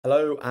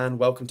Hello and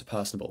welcome to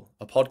Personable,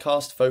 a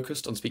podcast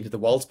focused on speaking to the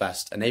world's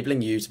best,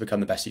 enabling you to become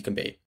the best you can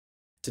be.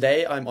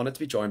 Today, I'm honoured to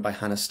be joined by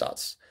Hannah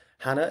Stutts.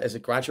 Hannah is a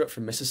graduate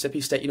from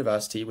Mississippi State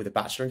University with a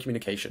Bachelor in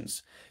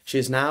Communications. She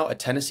is now a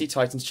Tennessee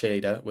Titans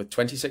cheerleader with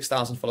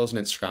 26,000 followers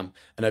on Instagram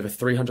and over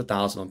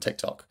 300,000 on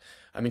TikTok.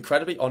 I'm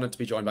incredibly honoured to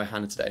be joined by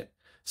Hannah today.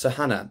 So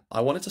Hannah,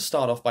 I wanted to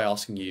start off by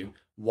asking you,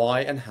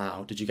 why and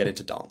how did you get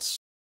into dance?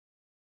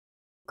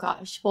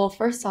 Gosh, well,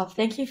 first off,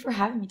 thank you for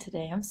having me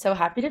today. I'm so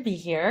happy to be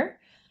here.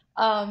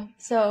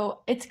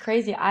 So it's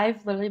crazy.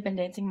 I've literally been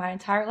dancing my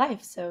entire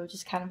life. So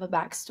just kind of a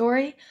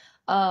backstory.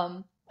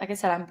 Like I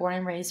said, I'm born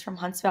and raised from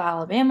Huntsville,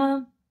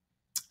 Alabama.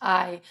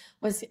 I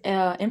was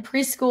in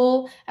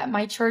preschool at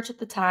my church at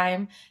the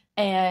time,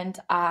 and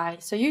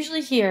so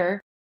usually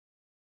here,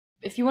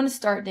 if you want to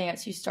start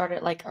dance, you start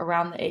at like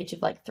around the age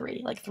of like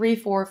three,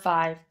 4,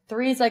 5.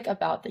 3 is like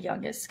about the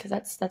youngest because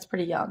that's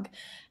pretty young.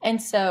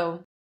 And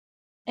so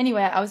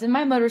anyway, I was in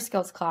my motor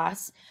skills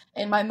class,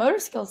 and my motor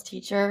skills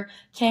teacher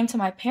came to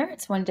my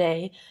parents one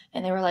day,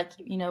 and they were like,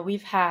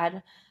 we've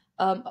had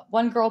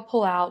one girl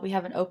pull out. We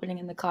have an opening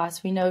in the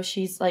class. We know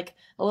she's like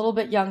a little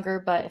bit younger,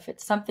 but if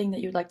it's something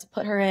that you'd like to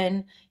put her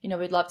in,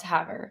 we'd love to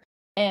have her.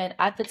 And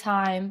at the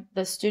time,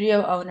 the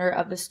studio owner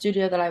of the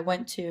studio that I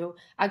went to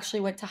actually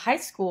went to high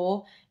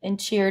school and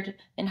cheered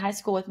in high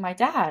school with my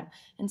dad.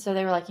 And so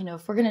they were like,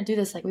 if we're going to do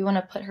this, like we want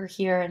to put her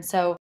here. And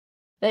so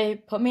they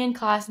put me in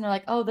class, and they're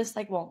like, oh, this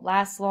like won't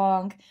last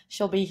long.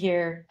 She'll be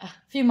here a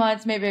few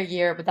months, maybe a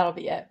year, but that'll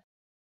be it.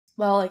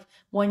 Well, like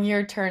 1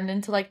 year turned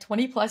into like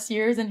 20 plus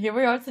years, and here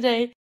we are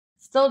today,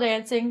 still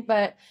dancing.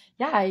 But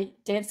yeah, I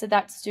danced at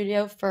that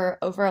studio for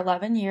over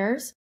 11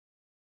 years,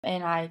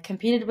 and I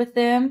competed with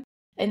them.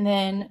 And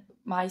then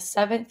my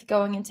 7th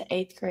going into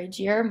 8th grade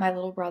year, my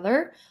little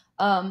brother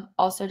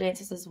also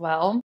dances as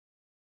well.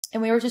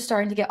 And we were just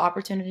starting to get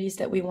opportunities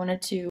that we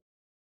wanted to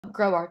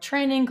grow our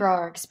training, grow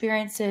our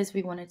experiences.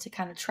 We wanted to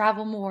kind of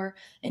travel more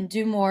and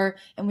do more,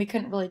 and we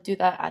couldn't really do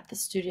that at the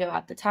studio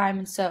at the time.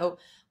 And so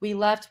we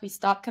left, we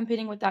stopped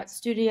competing with that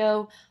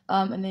studio,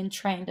 and then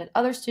trained at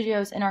other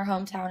studios in our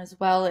hometown, as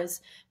well as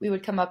we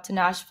would come up to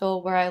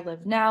Nashville, where I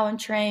live now, and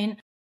train.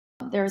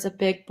 There was a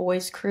big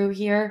boys crew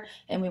here,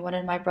 and we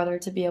wanted my brother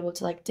to be able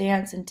to like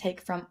dance and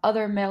take from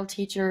other male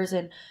teachers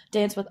and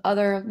dance with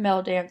other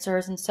male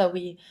dancers. And so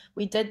we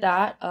did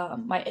that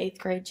my 8th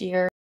grade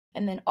year,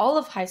 and then all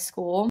of high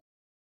school.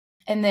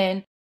 And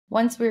then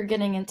once we were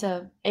getting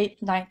into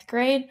 8th, 9th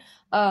grade,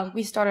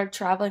 we started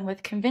traveling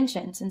with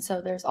conventions. And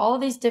so there's all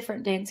of these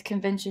different dance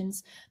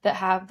conventions that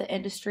have the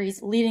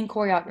industry's leading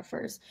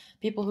choreographers,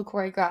 people who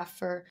choreograph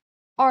for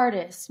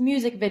artists,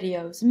 music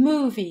videos,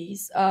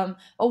 movies,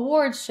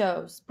 award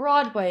shows,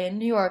 Broadway in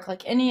New York,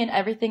 like any and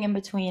everything in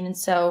between. And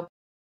so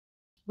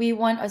we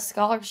won a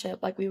scholarship.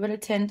 Like we would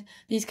attend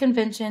these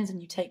conventions,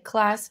 and you take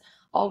class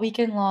all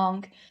weekend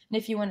long.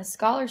 And if you win a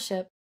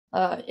scholarship,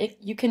 if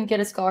you can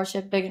get a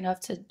scholarship big enough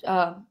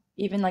to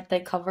even like they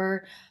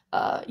cover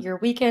your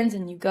weekends,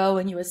 and you go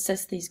and you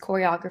assist these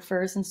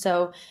choreographers. And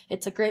so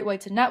it's a great way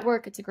to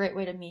network. It's a great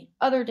way to meet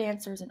other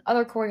dancers and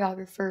other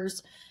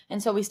choreographers.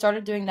 And so we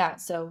started doing that.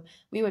 So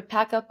we would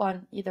pack up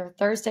on either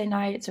Thursday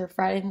nights or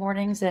Friday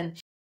mornings, and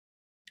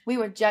we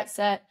would jet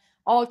set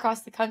all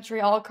across the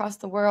country, all across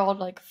the world,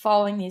 like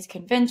following these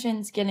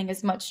conventions, getting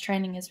as much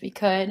training as we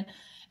could.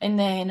 And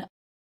then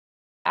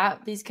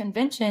at these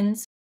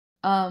conventions,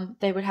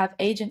 they would have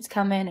agents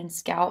come in and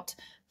scout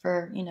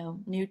for,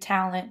 new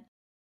talent.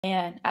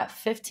 And at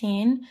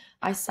 15,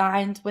 I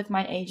signed with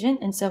my agent.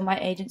 And so my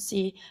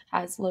agency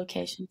has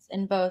locations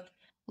in both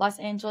Los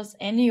Angeles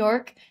and New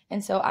York.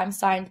 And so I'm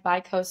signed by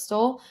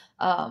Coastal.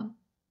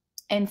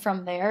 And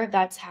from there,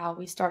 that's how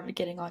we started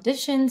getting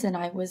auditions. And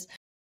I was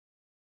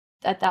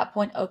at that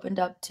point opened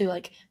up to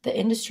like the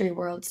industry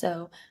world.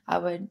 So I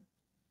would,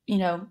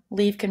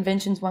 leave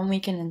conventions one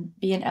weekend and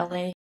be in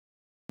LA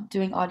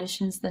doing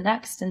auditions the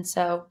next. And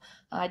so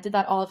I did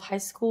that all of high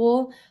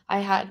school. I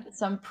had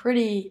some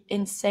pretty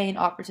insane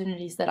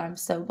opportunities that I'm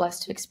so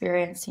blessed to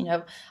experience.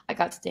 I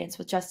got to dance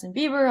with Justin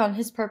Bieber on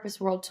his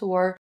Purpose World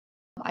Tour.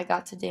 I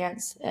got to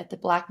dance at the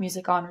Black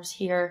Music Honors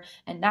here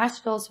in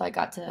Nashville. So I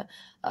got to,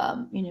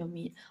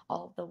 meet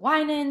all of the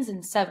Winans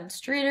and Seven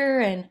Streeter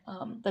and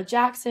the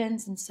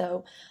Jacksons. And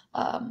so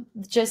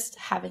just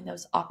having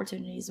those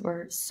opportunities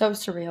were so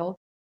surreal.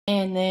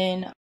 And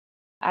then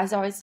as I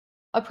was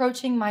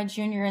approaching my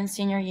junior and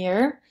senior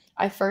year,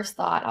 I first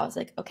thought, I was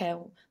like, okay,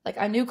 like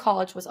I knew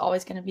college was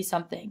always going to be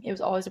something. It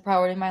was always a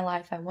priority in my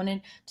life. I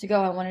wanted to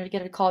go, I wanted to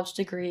get a college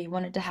degree,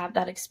 wanted to have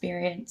that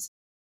experience.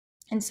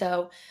 And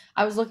so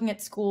I was looking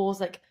at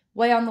schools like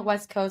way on the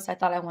West Coast. I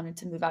thought I wanted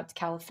to move out to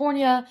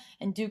California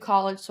and do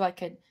college so I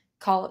could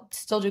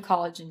still do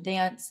college and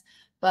dance.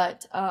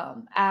 But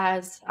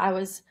as I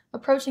was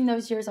approaching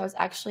those years, I was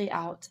actually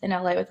out in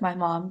LA with my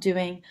mom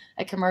doing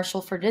a commercial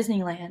for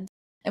Disneyland.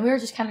 And we were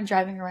just kind of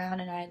driving around,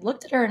 and I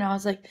looked at her and I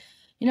was like,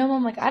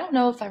 Mom, like, I don't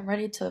know if I'm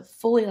ready to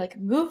fully like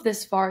move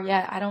this far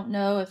yet. I don't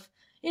know if,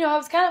 I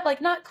was kind of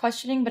like not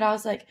questioning, but I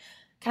was like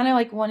kind of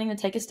like wanting to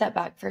take a step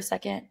back for a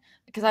second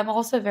because I'm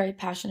also very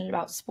passionate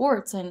about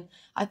sports, and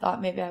I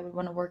thought maybe I would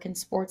want to work in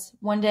sports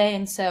one day.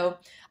 And so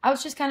I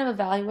was just kind of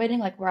evaluating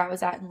like where I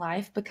was at in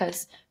life,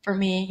 because for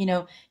me,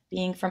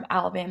 being from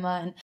Alabama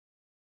and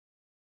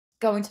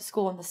going to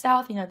school in the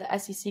South, the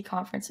SEC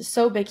conference is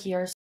so big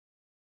here.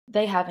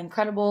 They have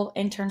incredible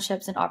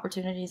internships and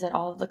opportunities at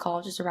all of the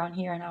colleges around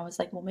here. And I was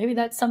like, well, maybe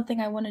that's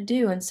something I want to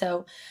do. And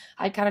so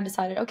I kind of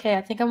decided, okay,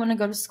 I think I want to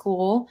go to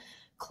school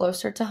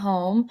closer to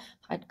home.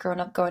 I'd grown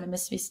up going to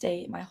Mississippi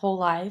State my whole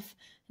life.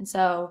 And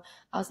so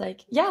I was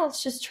like, yeah,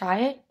 let's just try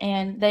it.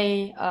 And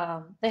they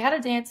had a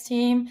dance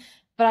team,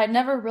 but I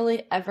never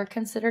really ever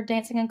considered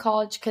dancing in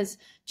college, because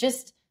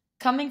just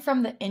coming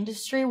from the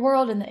industry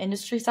world and the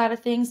industry side of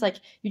things, like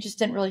you just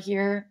didn't really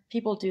hear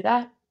people do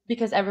that,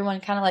 because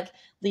everyone kind of like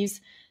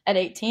leaves at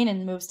 18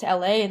 and moves to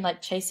LA and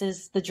like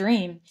chases the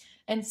dream.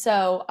 And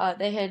so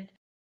they had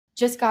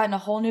just gotten a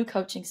whole new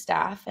coaching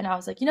staff, and I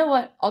was like, you know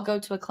what, I'll go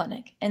to a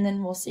clinic and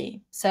then we'll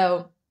see.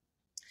 So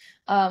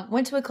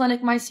went to a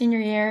clinic my senior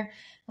year.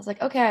 I was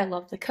like, okay, I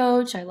love the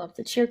coach, I love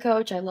the cheer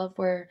coach, I love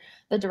where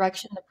the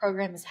direction the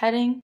program is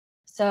heading.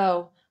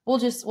 So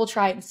we'll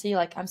try it and see.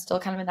 Like, I'm still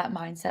kind of in that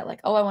mindset,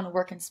 like, oh, I want to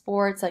work in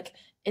sports, like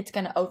it's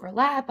gonna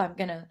overlap, I'm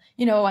gonna,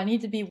 I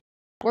need to be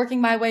working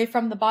my way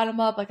from the bottom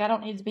up, like I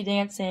don't need to be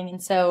dancing.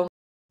 And so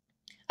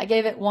I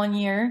gave it 1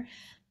 year.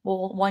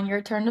 Well, 1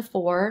 year turned to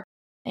 4,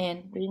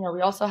 and we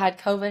also had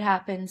COVID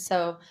happen.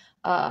 So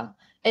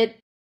it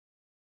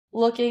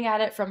looking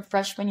at it from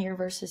freshman year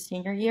versus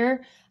senior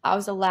year, I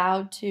was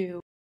allowed to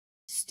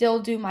still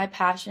do my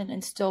passion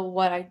and still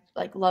what I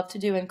like love to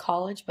do in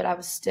college, but I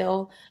was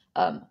still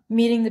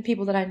meeting the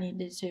people that I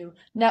needed to,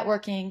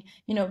 networking,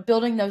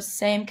 building those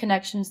same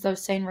connections,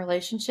 those same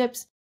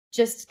relationships,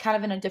 just kind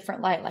of in a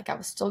different light. Like I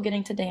was still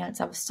getting to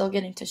dance, I was still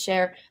getting to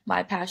share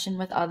my passion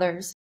with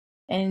others.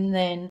 And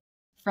then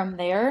from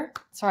there,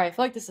 sorry, I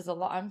feel like this is a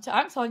lot.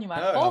 I'm telling you my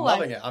No, whole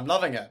life. I'm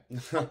loving it.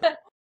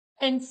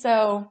 And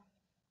so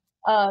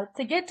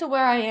to get to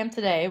where I am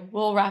today,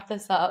 we'll wrap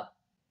this up,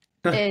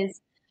 is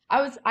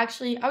I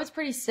was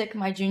pretty sick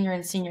my junior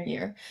and senior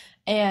year.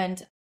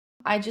 And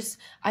I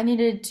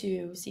needed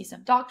to see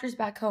some doctors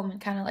back home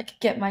and kind of like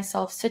get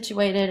myself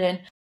situated.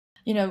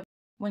 And,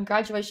 when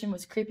graduation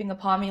was creeping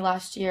upon me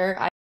last year,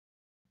 I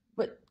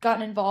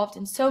gotten involved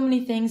in so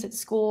many things at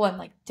school, and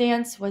like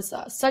dance was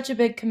such a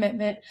big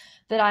commitment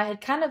that I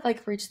had kind of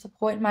like reached the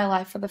point in my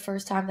life for the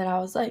first time that I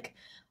was like,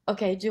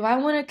 okay, do I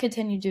want to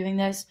continue doing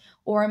this,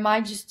 or am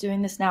I just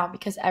doing this now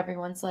because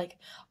everyone's like,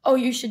 oh,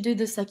 you should do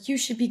this, like you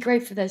should be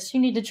great for this, you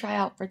need to try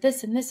out for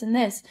this and this and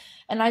this.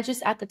 And I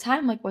just at the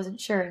time like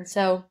wasn't sure. And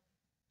so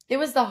it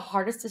was the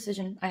hardest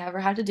decision I ever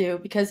had to do,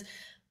 because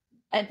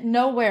at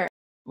nowhere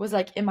was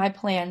like in my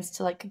plans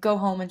to like go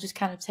home and just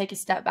kind of take a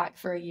step back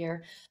for a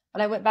year.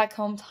 But I went back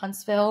home to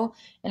Huntsville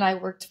and I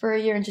worked for a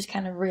year and just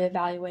kind of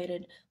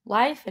reevaluated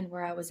life and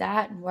where I was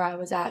at and where I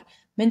was at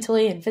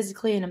mentally and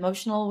physically and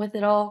emotional with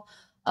it all.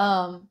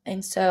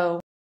 And so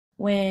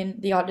when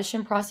the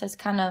audition process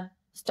kind of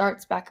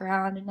starts back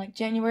around in like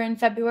January and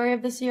February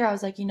of this year, I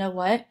was like, you know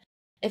what?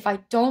 If I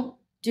don't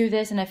do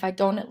this and if I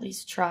don't at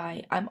least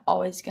try, I'm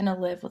always going to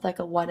live with like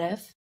a what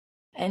if.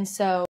 And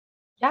so,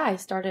 yeah, I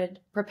started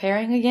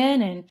preparing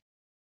again, and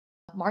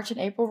March and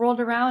April rolled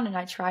around and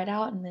I tried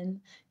out, and then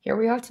here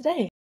we are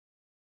today.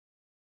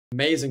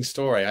 Amazing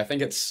story. I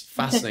think it's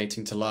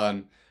fascinating to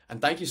learn.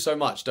 And thank you so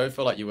much. Don't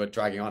feel like you were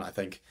dragging on. I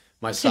think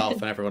myself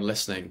and everyone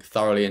listening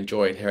thoroughly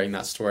enjoyed hearing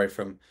that story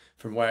from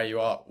where you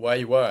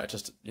were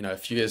just, a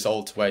few years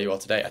old to where you are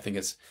today. I think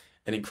it's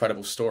an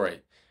incredible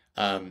story.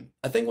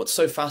 I think what's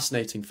so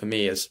fascinating for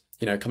me is,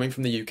 coming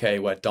from the UK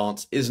where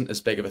dance isn't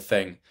as big of a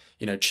thing,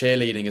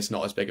 cheerleading is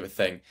not as big of a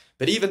thing,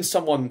 but even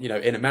someone,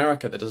 in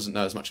America that doesn't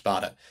know as much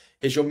about it,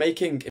 is you're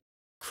making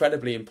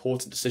incredibly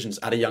important decisions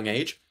at a young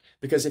age.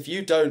 Because if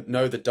you don't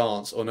know the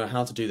dance or know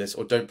how to do this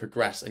or don't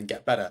progress and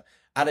get better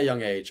at a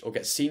young age or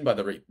get seen by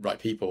the right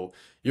people,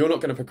 you're not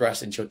going to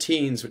progress into your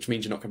teens, which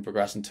means you're not going to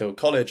progress until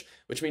college,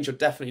 which means you're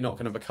definitely not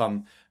going to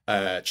become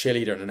a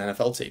cheerleader in an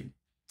NFL team.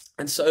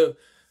 And so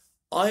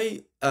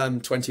I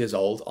am 20 years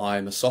old,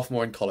 I'm a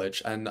sophomore in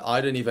college, and I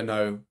don't even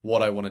know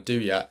what I want to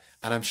do yet.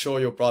 And I'm sure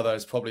your brother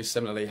is probably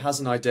similarly, has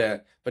an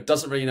idea, but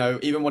doesn't really know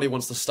even what he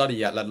wants to study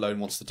yet, let alone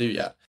wants to do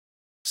yet.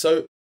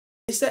 So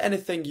is there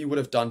anything you would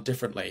have done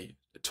differently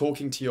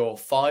talking to your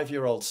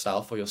 5-year-old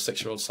self or your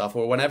 6-year-old self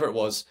or whenever it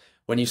was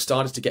when you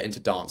started to get into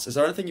dance? Is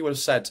there anything you would have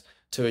said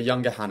to a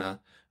younger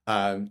Hannah?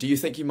 Do you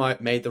think you might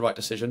have made the right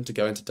decision to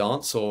go into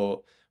dance,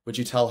 or would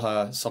you tell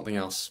her something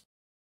else?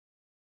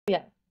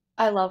 Yeah,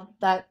 I love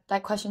that.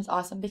 That question's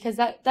awesome, because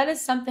that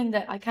is something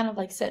that I kind of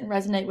like sit and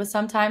resonate with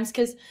sometimes,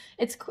 because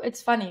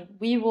it's funny.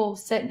 We will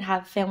sit and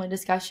have family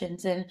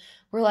discussions and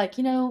we're like,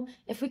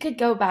 if we could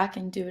go back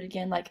and do it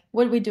again, like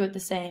would we do it the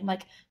same?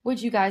 Like,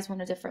 would you guys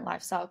want a different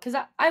lifestyle? Because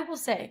I will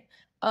say,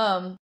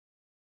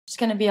 just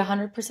gonna be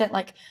 100%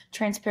 like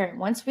transparent.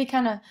 Once we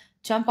kind of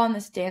jump on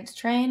this dance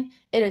train,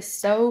 it is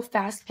so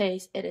fast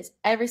paced. It is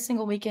every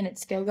single weekend.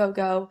 It's go, go,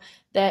 go,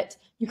 that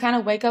you kind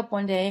of wake up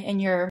one day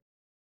and you're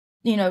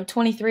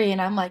 23,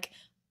 and I'm like,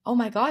 oh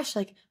my gosh,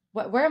 like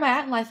where am I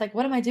at in life? Like,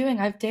 what am I doing?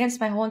 I've danced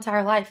my whole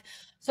entire life.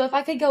 So if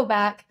I could go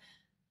back,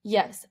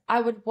 yes,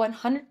 I would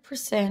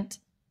 100%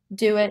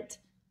 do it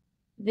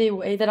the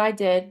way that I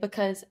did,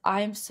 because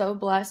I am so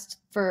blessed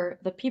for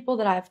the people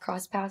that I've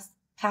crossed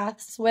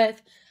paths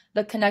with,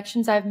 the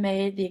connections I've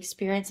made, the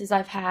experiences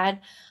I've had.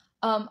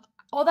 Um,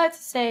 all that to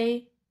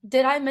say,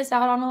 did I miss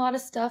out on a lot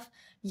of stuff?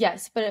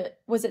 Yes, but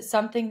was it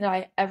something that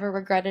I ever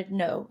regretted?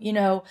 No.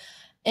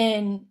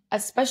 And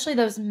especially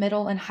those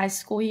middle and high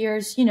school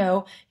years,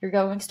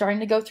 you're starting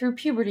to go through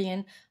puberty,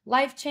 and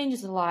life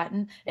changes a lot,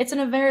 and it's in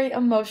a very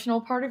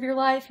emotional part of your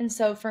life. And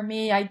so for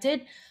me, I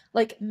did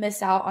like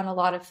miss out on a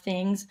lot of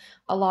things,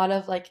 a lot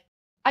of like,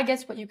 I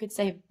guess what you could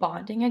say,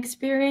 bonding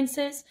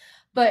experiences.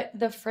 But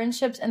the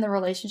friendships and the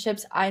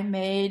relationships I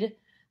made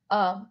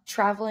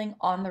traveling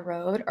on the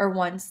road are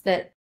ones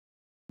that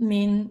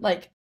mean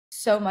like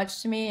so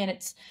much to me. And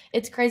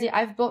it's crazy.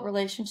 I've built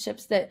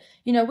relationships that,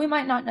 we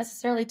might not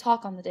necessarily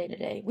talk on the day to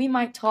day. We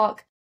might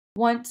talk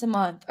once a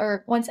month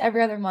or once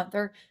every other month,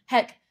 or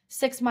heck,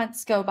 6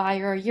 months go by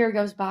or a year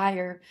goes by,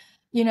 or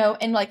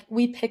and like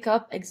we pick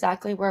up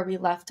exactly where we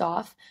left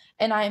off.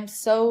 And I am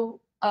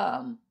so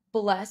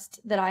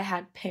blessed that I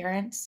had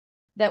parents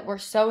that were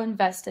so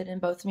invested in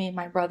both me and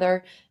my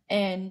brother,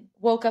 and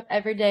woke up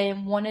every day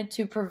and wanted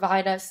to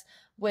provide us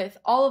with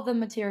all of the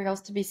materials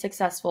to be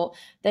successful.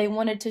 They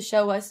wanted to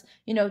show us,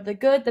 the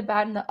good, the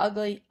bad, and the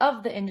ugly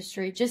of the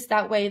industry, just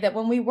that way that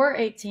when we were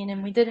 18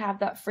 and we did have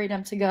that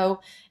freedom to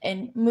go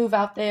and move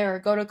out there or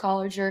go to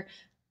college or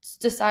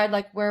decide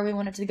like where we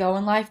wanted to go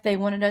in life, they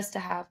wanted us to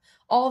have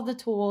all of the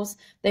tools.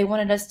 They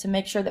wanted us to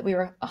make sure that we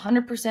were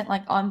 100%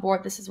 like on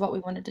board. This is what we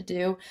wanted to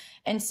do.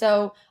 And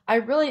so I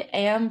really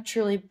am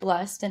truly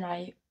blessed, and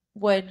I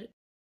would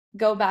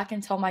go back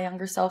and tell my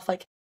younger self,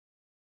 like,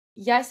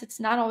 yes, it's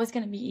not always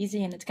going to be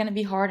easy, and it's going to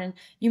be hard, and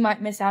you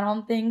might miss out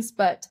on things,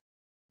 but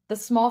the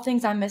small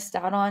things I missed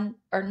out on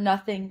are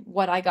nothing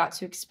what I got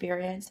to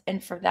experience.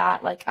 And for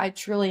that, like, I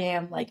truly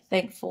am like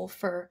thankful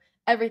for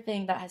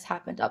everything that has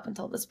happened up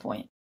until this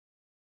point.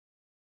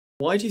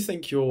 Why do you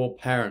think your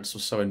parents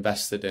were so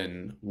invested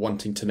in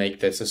wanting to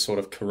make this a sort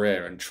of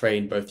career and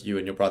train both you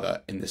and your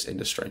brother in this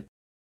industry?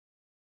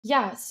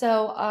 Yeah,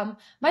 so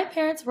my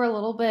parents were a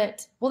little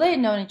bit, well, they had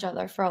known each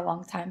other for a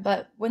long time,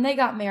 but when they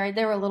got married,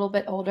 they were a little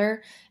bit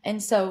older.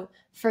 And so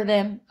for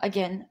them,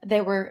 again,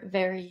 they were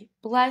very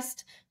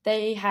blessed.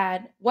 They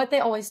had, what they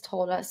always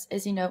told us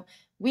is,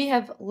 we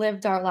have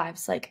lived our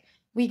lives. Like,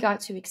 we got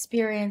to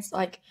experience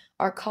like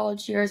our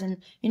college years,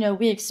 and,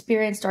 we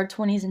experienced our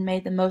 20s and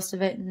made the most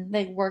of it. And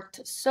they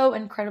worked so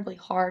incredibly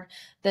hard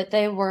that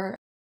they were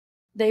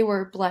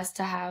blessed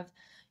to have,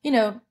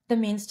 the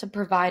means to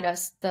provide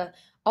us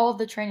all of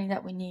the training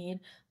that we need,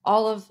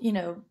 all of,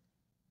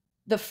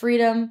 the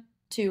freedom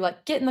to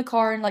like get in the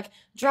car and like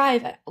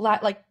drive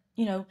like,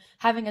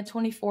 having a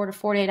 24 to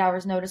 48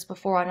 hours notice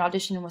before an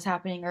audition was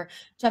happening, or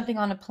jumping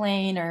on a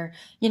plane, or,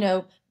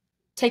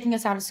 taking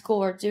us out of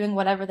school, or doing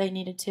whatever they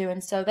needed to.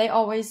 And so they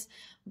always,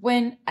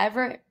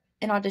 whenever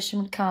an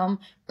audition would come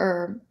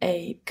or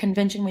a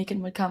convention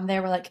weekend would come, they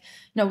were like,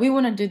 no, we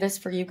want to do this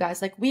for you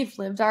guys. Like, we've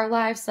lived our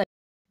lives. Like,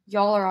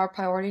 y'all are our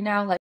priority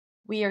now. Like,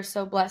 we are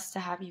so blessed to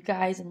have you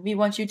guys, and we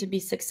want you to be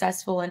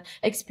successful and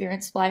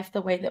experience life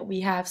the way that we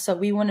have. So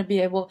we want to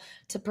be able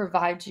to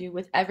provide you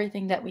with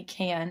everything that we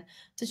can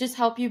to just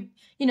help you,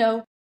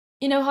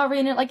 Harvey,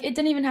 and like, it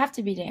didn't even have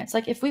to be dance.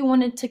 Like, if we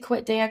wanted to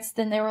quit dance,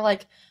 then they were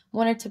like,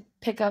 wanted to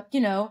pick up,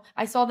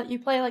 I saw that you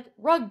play like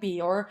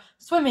rugby or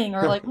swimming,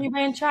 or like we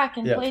ran track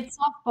and Yeah. played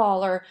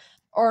softball,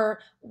 or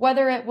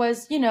whether it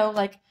was,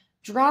 like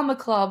drama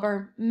club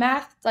or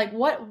math, like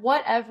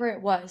whatever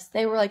it was,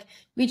 they were like,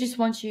 we just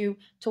want you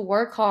to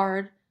work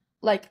hard,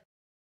 like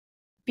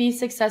be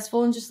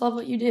successful, and just love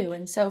what you do.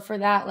 And so for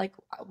that, like,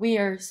 we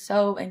are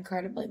so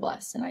incredibly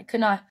blessed, and I could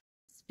not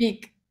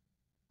speak.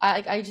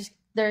 I just,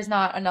 there's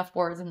not enough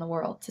words in the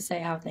world to say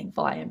how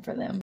thankful I am for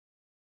them.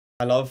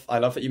 I love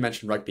that you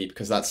mentioned rugby,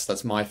 because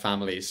that's my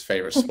family's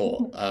favorite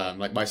sport.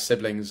 Like my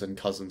siblings and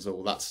cousins,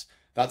 all that's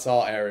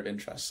our area of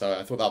interest. So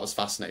I thought that was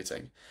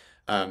fascinating.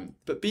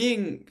 But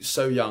being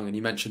so young, and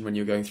you mentioned when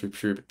you were going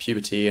through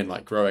puberty and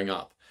like growing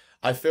up,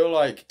 I feel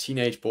like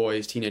teenage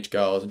boys, teenage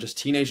girls, and just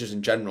teenagers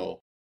in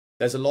general,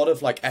 there's a lot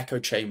of like echo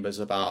chambers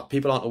about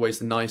people aren't always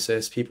the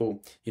nicest.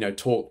 People,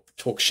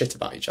 talk shit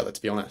about each other,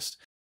 to be honest.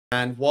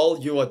 And while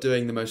you are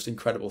doing the most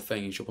incredible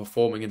things, you're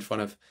performing in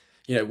front of,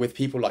 with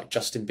people like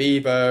Justin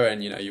Bieber,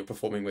 and, you're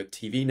performing with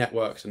TV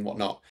networks and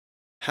whatnot.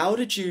 How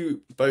did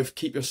you both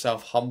keep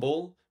yourself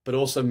humble, but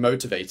also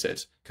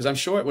motivated? Because I'm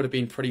sure it would have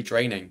been pretty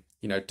draining,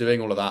 doing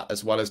all of that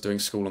as well as doing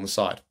school on the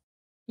side.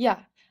 Yeah,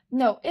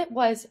 no, it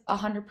was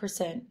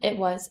 100%. It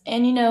was.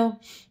 And,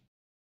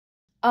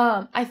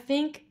 I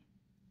think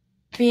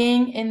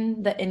being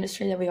in the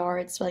industry that we are,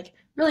 it's like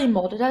really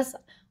molded us.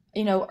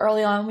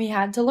 Early on, we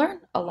had to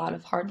learn a lot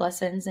of hard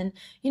lessons. And,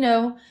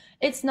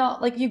 it's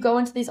not like you go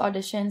into these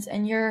auditions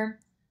and you're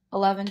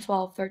 11,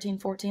 12, 13,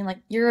 14, like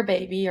you're a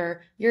baby,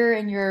 or you're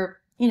in your,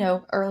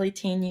 early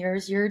teen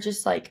years. You're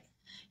just like,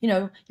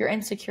 you're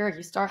insecure.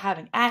 You start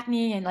having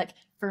acne. And like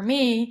for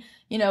me,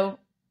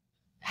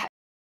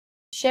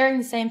 sharing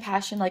the same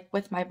passion like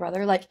with my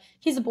brother. Like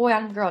he's a boy,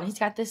 I'm a girl, and he's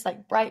got this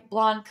like bright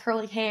blonde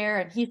curly hair,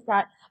 and he's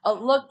got a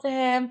look to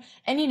him.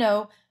 And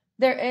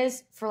there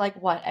is for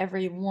like what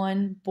every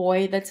one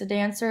boy that's a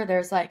dancer,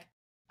 there's like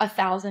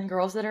 1,000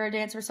 girls that are a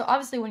dancer. So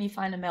obviously, when you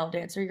find a male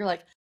dancer, you're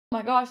like, oh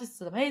my gosh, this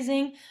is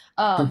amazing.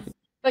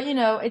 But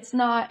it's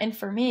not. And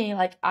for me,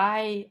 like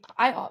I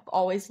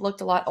always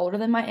looked a lot older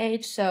than my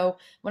age. So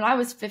when I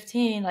was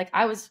 15, like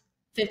I was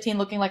 15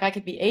 looking like I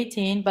could be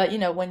 18. But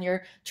when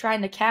you're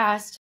trying to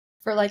cast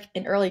for like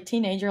an early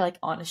teenager, like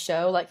on a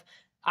show, like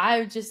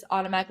I just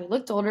automatically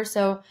looked older.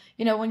 So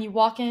when you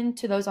walk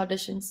into those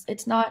auditions,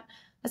 it's not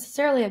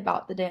necessarily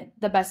about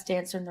the best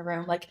dancer in the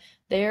room. Like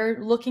they're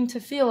looking to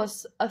fill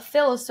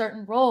a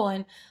certain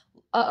role,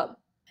 uh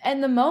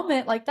and the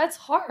moment, like that's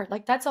hard.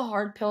 Like that's a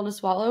hard pill to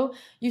swallow.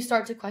 You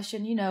start to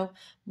question,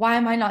 why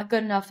am I not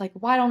good enough? Like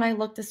why don't I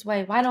look this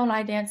way? Why don't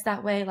I dance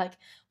that way? Like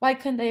why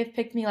couldn't they have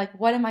picked me? Like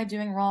what am I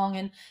doing wrong?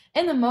 And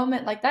in the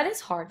moment, like that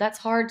is hard. That's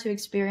hard to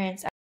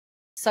experience at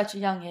such a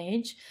young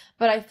age.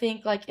 But I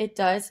think like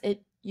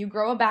you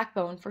grow a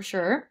backbone for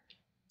sure.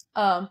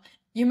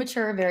 You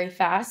mature very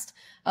fast.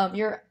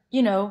 You're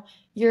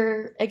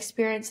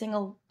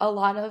experiencing a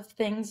lot of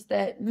things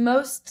that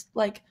most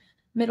like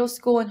middle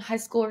school and high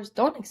schoolers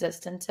don't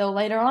exist until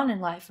later on in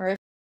life, or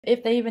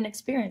if they even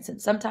experience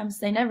it. Sometimes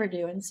they never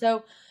do. And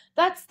so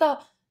that's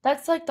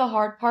like the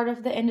hard part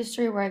of the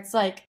industry, where it's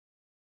like,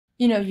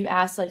 you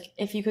ask like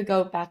if you could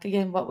go back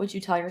again, what would you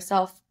tell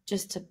yourself,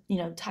 just to,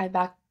 tie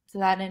back to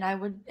that.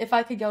 And if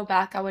I could go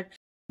back, I would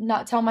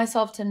not tell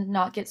myself to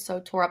not get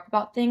so tore up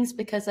about things,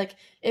 because like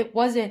it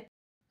wasn't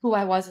who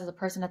I was as a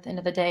person at the end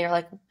of the day, or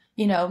like,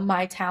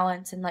 my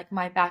talents and like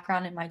my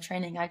background and my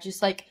training. I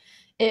just like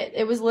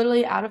it was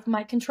literally out of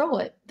my control.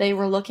 They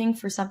were looking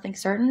for something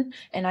certain,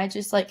 and I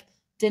just like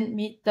didn't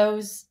meet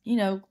those,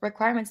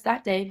 requirements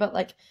that day. But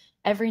like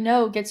every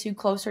no gets you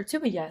closer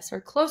to a yes,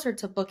 or closer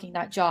to booking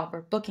that job,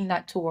 or booking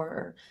that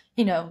tour,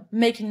 or,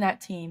 making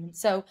that team.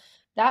 So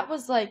that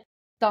was like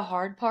the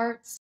hard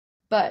parts,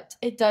 but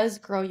it does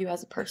grow you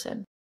as a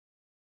person.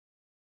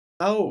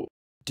 How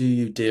do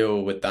you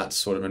deal with that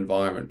sort of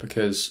environment?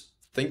 Because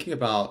thinking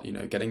about,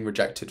 getting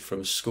rejected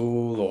from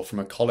school or from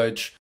a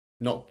college,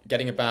 not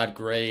getting a bad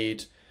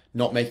grade,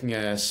 not making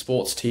a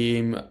sports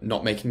team,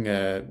 not making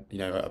a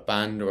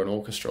band or an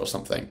orchestra or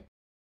something.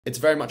 It's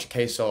very much a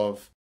case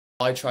of,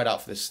 I tried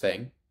out for this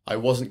thing. I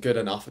wasn't good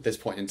enough at this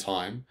point in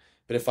time,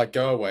 but if I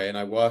go away and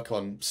I work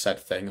on said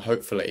thing,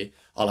 hopefully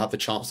I'll have the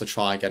chance to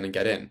try again and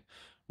get in.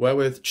 Where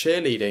with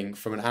cheerleading,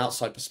 from an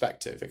outside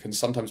perspective, it can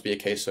sometimes be a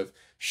case of,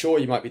 sure,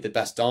 you might be the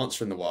best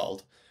dancer in the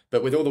world,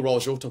 but with all the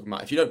roles you're talking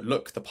about, if you don't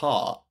look the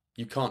part,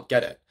 you can't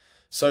get it.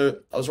 So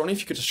I was wondering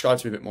if you could describe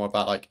to me a bit more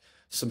about like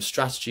some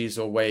strategies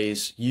or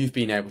ways you've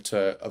been able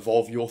to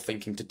evolve your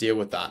thinking to deal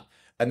with that.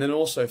 And then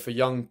also for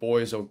young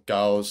boys or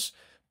girls,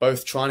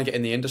 both trying to get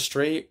in the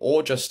industry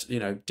or just,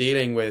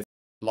 dealing with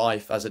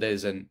life as it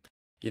is, and,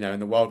 in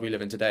the world we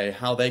live in today,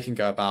 how they can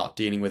go about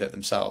dealing with it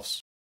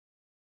themselves.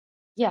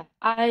 Yeah,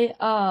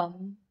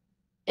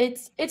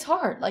 it's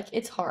hard. Like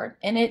it's hard,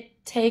 and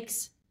it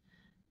takes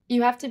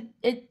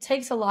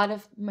a lot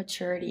of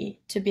maturity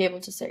to be able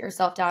to sit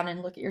yourself down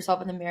and look at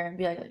yourself in the mirror and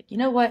be like, you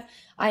know what?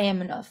 I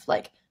am enough.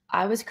 Like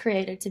I was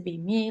created to be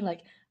me.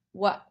 Like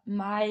what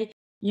my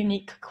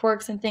unique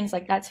quirks and things,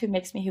 like that's who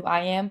makes me who I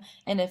am.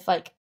 And if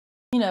like,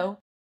 you know,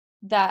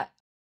 that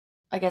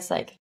I guess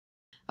like,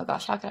 oh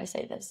gosh, how can I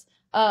say this?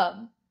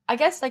 I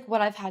guess like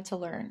what I've had to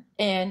learn,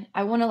 and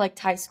I want to like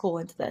tie school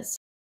into this.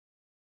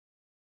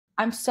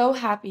 I'm so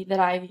happy that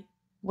I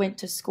went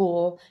to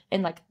school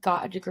and like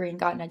got a degree and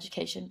got an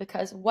education,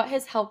 because what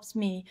has helped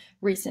me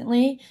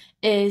recently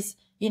is,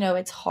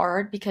 it's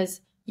hard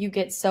because you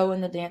get so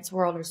in the dance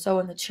world or so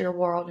in the cheer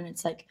world, and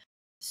it's like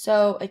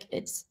so like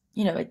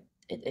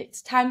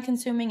it's time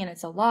consuming, and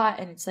it's a lot,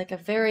 and it's like a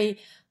very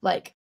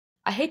like,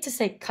 I hate to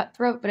say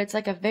cutthroat, but it's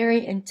like a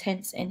very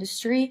intense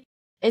industry.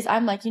 Is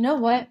I'm like, you know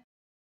what?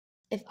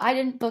 If I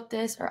didn't book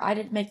this, or I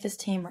didn't make this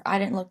team, or I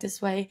didn't look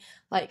this way,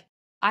 like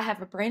I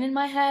have a brain in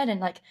my head, and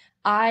like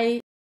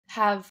I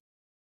have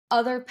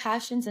other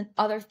passions and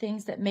other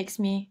things that makes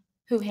me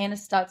who Hannah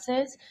Stutts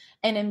is,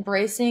 and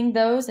embracing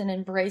those, and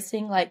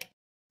embracing like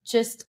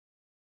just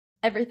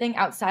everything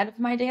outside of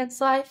my dance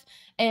life.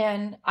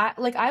 And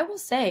I will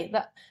say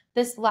that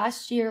this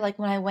last year, like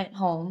when I went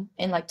home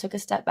and like took a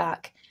step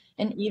back,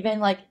 and even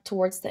like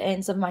towards the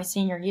ends of my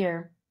senior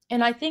year,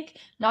 and I think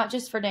not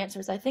just for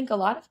dancers, I think a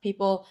lot of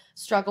people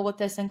struggle with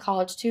this in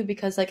college too,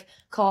 because like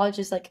college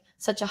is like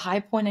such a high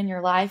point in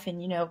your life,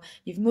 and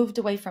you've moved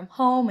away from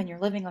home, and you're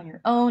living on your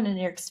own, and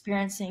you're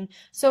experiencing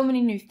so many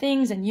new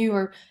things, and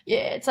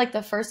it's like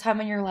the first time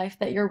in your life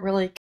that you're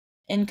really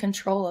in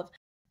control of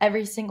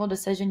every single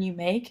decision you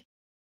make.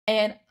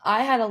 And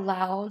I had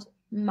allowed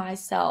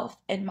myself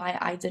and my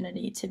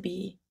identity to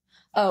be,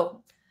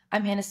 oh,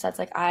 I'm Hannah Stutz.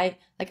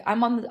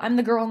 I'm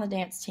the girl on the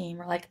dance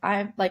team, or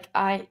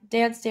I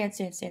dance, dance,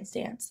 dance, dance,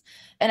 dance.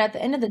 And at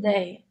the end of the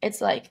day,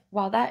 it's like,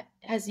 while that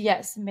has,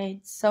 yes,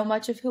 made so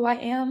much of who I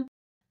am,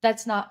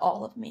 that's not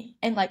all of me.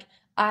 And like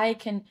I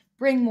can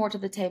bring more to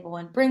the table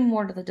and bring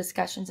more to the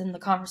discussions and the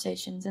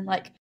conversations and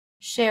like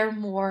share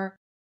more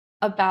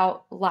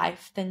about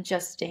life than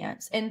just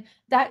dance. And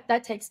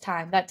that takes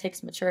time, that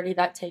takes maturity,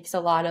 that takes a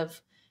lot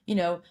of,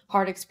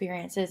 hard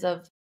experiences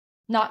of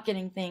not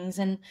getting things.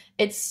 And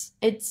it's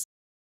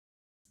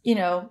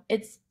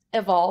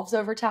evolves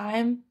over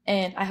time.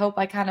 And I hope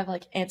I kind of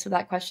like answer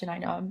that question. I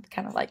know I'm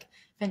kind of like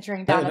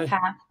venturing No, down a no,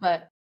 path,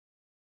 but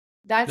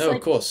that's no, of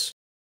like course.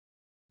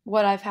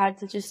 what I've had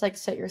to just like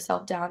sit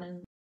yourself down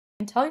and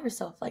tell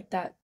yourself like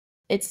that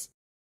it's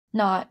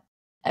not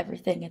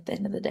everything at the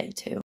end of the day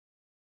too.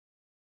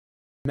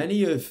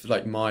 Many of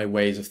like my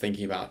ways of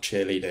thinking about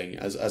cheerleading,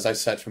 as I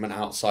said from an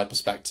outside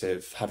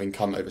perspective, having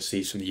come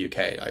overseas from the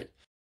UK, like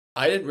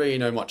I didn't really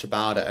know much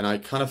about it, and I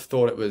kind of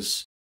thought it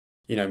was,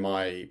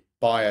 my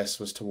bias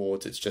was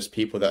towards it's just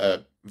people that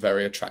are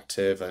very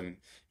attractive and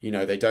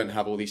they don't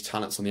have all these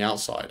talents on the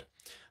outside.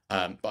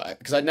 But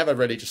because I'd never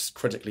really just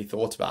critically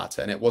thought about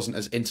it, and it wasn't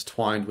as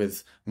intertwined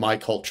with my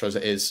culture as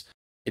it is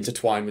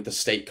intertwined with the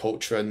state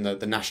culture and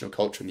the national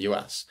culture in the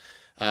US.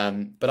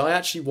 But I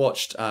actually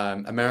watched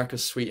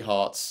America's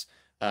Sweethearts,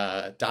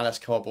 Dallas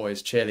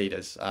Cowboys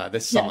cheerleaders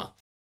this Yes. summer,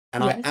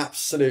 and I Yes.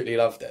 absolutely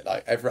loved it.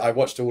 Like I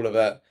watched all of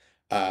it.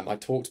 I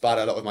talked about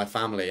it a lot with my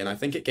family, and I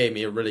think it gave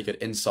me a really good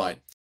insight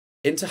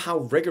into how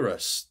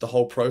rigorous the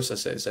whole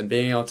process is, and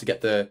being able to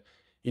get the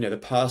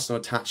personal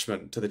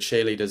attachment to the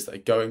cheerleaders that are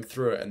going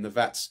through it, and the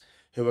vets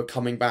who are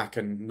coming back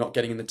and not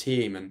getting in the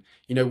team, and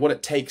what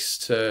it takes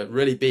to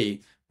really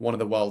be one of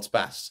the world's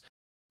best.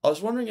 I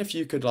was wondering if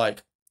you could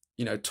like,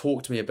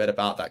 talk to me a bit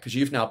about that, because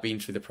you've now been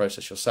through the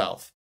process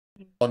yourself,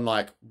 on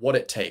like what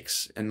it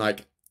takes, and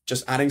like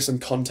just adding some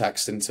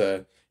context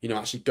into,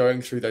 actually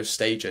going through those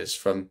stages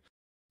from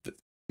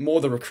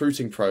more the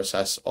recruiting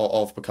process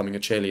of becoming a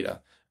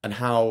cheerleader, and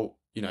how,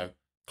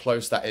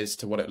 close that is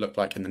to what it looked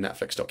like in the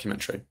Netflix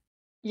documentary.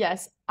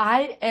 Yes,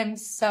 I am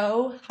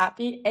so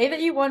happy, A,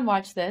 that you one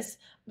watch this,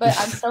 but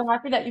I'm so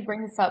happy that you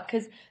bring this up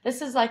because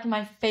this is like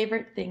my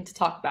favorite thing to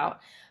talk about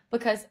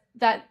because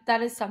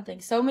that is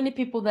something so many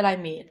people that I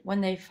meet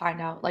when they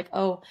find out like,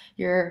 oh,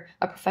 you're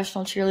a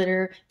professional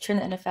cheerleader, you're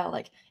in the NFL,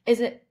 like,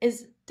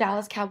 is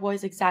Dallas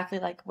Cowboys exactly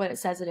like what it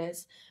says it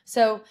is?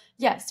 So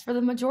yes, for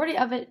the majority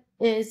of it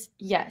is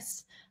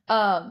yes.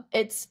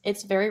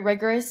 It's very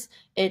rigorous.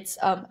 It's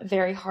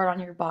very hard on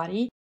your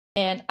body.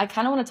 And I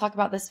kind of want to talk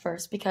about this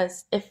first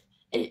because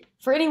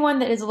for anyone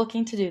that is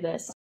looking to do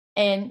this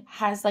and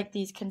has like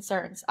these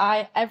concerns,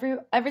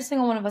 every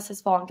single one of us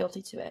has fallen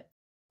guilty to it.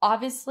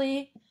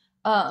 Obviously,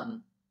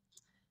 um,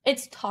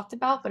 it's talked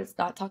about, but it's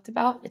not talked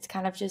about. It's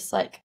kind of just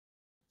like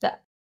the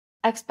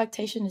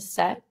expectation is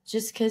set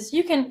just because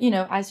you can,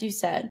 as you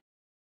said,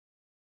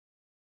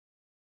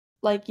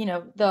 like,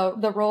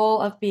 the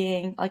role of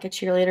being like a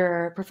cheerleader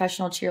or a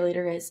professional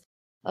cheerleader is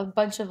a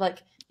bunch of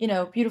like,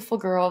 beautiful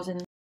girls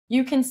and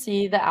you can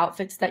see the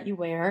outfits that you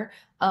wear.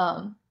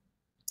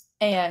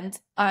 And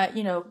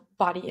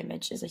body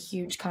image is a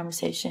huge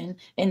conversation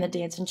in the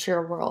dance and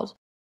cheer world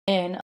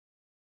and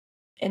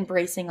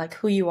embracing like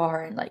who you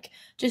are and like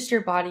just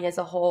your body as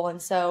a whole.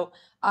 And so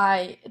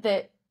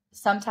that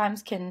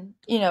sometimes can,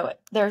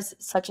 there's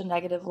such a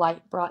negative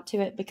light brought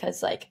to it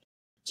because like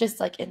just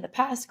like in the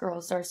past,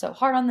 girls are so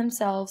hard on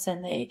themselves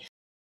and they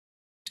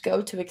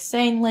go to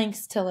insane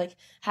lengths to like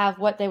have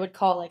what they would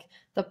call like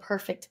the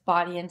perfect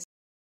body. And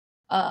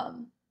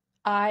um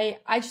I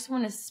just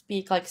want to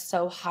speak like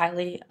so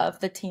highly of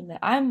the team that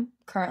I'm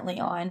currently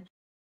on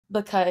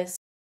because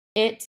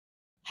it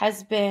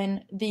has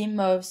been the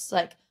most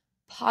like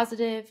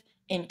positive,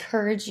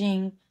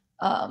 encouraging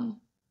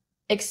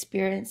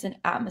experience and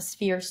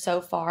atmosphere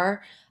so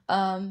far.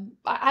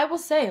 I will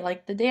say,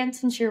 like the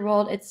dance and cheer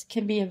world, it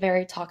can be a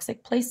very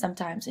toxic place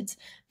sometimes. It's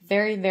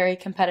very, very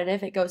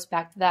competitive. It goes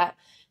back to that,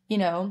 you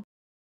know,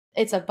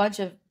 it's a bunch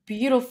of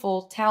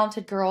beautiful,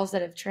 talented girls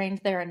that have trained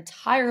their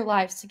entire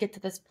lives to get to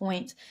this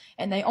point,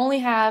 and they only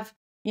have,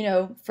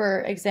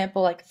 for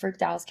example, like for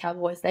Dallas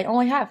Cowboys, they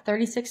only have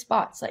 36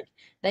 spots. Like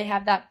they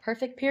have that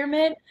perfect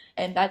pyramid,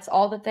 and that's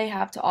all that they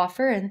have to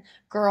offer. And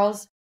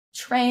girls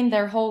train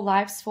their whole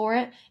lives for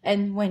it.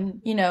 And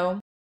when,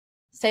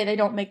 say they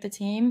don't make the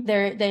team,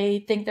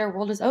 they think their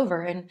world is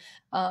over. And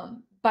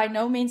by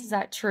no means is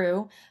that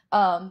true.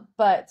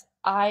 But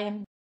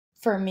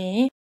for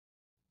me,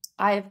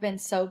 I have been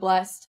so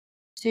blessed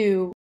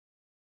to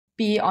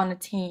be on a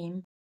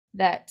team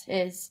that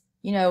is,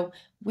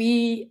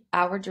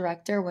 our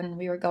director, when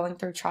we were going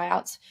through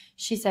tryouts,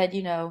 she said,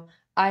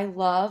 I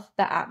love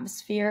the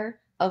atmosphere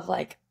of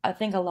like, I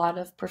think a lot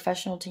of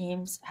professional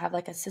teams have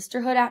like a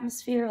sisterhood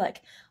atmosphere,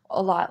 like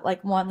a lot,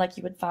 like one, like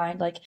you would find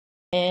like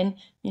in,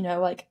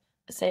 like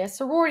say a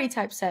sorority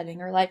type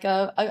setting or like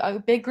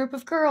a big group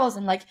of girls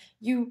and like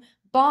you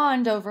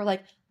bond over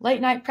like late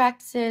night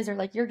practices or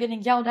like you're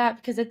getting yelled at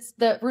because it's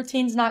the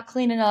routine's not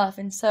clean enough.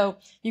 And so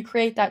you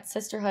create that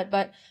sisterhood.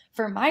 But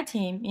for my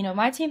team,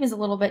 my team is a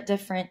little bit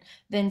different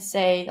than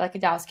say like a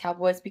Dallas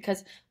Cowboys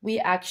because we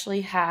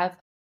actually have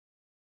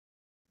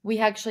we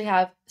actually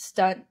have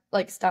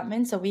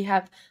stuntmen. So we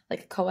have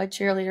like co-ed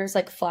cheerleaders,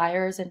 like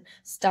flyers and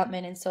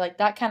stuntmen. And so like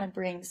that kind of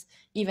brings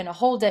even a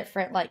whole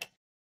different like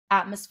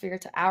atmosphere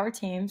to our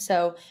team.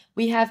 So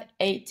we have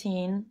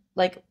 18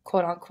 like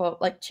quote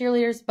unquote like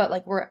cheerleaders, but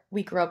like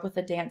we grew up with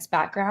a dance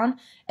background.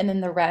 And then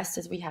the rest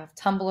is we have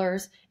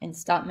tumblers and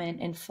stuntmen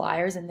and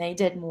flyers, and they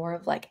did more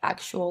of like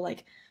actual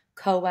like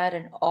co-ed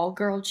and all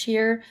girl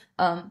cheer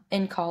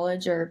in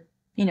college, or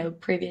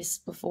previous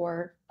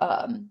before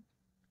the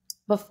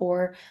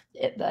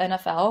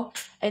NFL.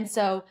 And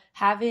so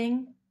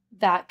having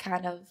that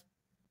kind of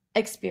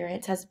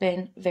experience has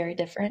been very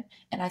different.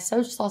 And I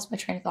so just lost my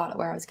train of thought at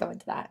where I was going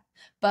to that.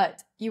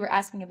 But you were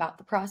asking about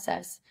the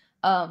process.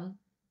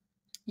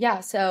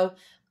 Yeah, so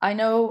I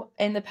know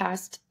in the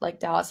past, like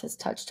Dallas has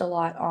touched a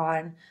lot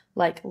on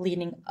like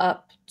leading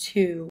up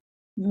to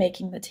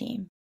making the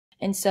team.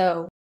 And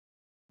so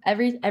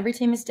every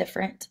team is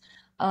different.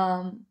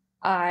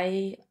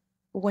 I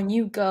when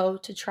you go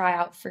to try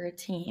out for a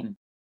team,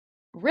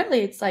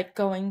 really it's like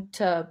going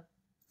to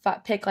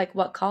pick like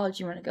what college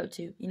you want to go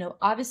to.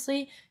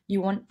 Obviously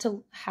you want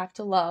to have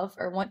to love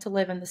or want to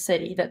live in the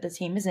city that the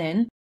team is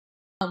in,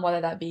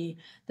 whether that be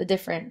the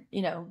different,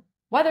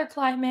 weather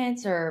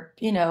climates, or,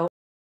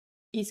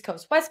 East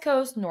Coast, West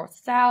Coast, North,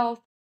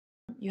 South.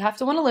 You have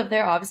to want to live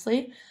there,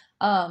 obviously.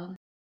 And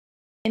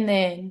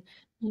then,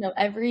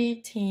 every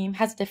team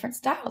has a different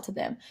style to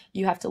them.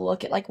 You have to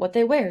look at like what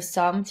they wear.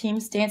 Some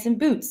teams dance in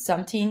boots,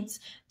 some teams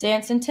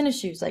dance in tennis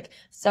shoes. Like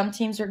some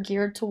teams are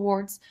geared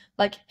towards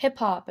like hip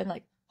hop and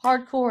like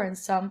hardcore, and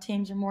some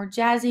teams are more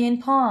jazzy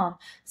and pom.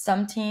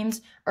 Some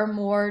teams are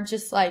more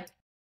just like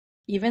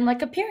even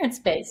like appearance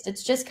based.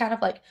 It's just kind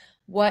of like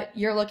what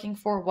you're looking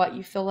for, what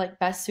you feel like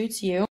best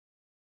suits you.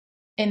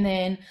 And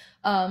then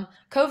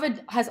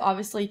COVID has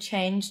obviously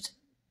changed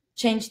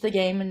the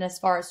game and as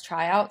far as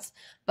tryouts,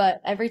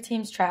 but every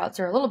team's tryouts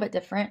are a little bit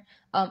different.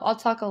 I'll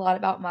talk a lot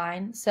about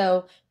mine.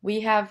 So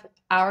we have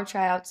our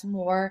tryouts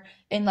more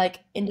in like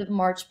end of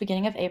March,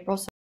 beginning of April.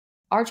 So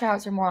our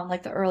tryouts are more on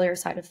like the earlier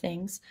side of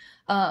things.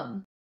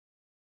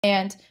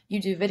 And you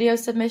do video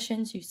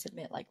submissions, you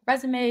submit like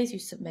resumes, you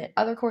submit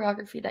other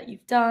choreography that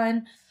you've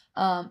done.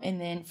 And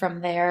then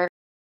from there,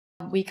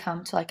 we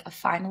come to like a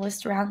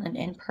finalist round, an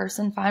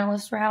in-person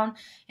finalist round.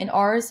 And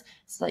ours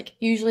is like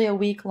usually a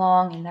week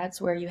long, and that's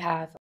where you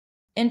have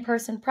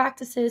in-person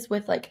practices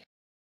with like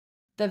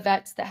the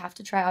vets that have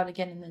to try out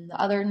again, and then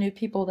the other new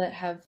people that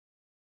have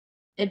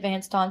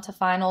advanced on to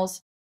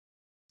finals.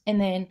 And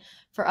then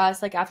for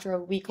us, like after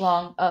a week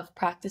long of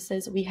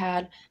practices, we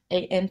had a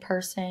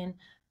in-person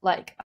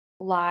like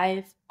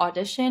live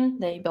audition.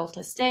 They built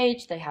a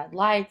stage, they had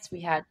lights,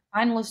 we had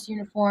finalist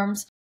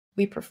uniforms.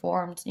 We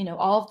performed,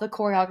 all of the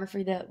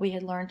choreography that we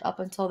had learned up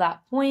until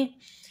that point.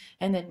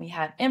 And then we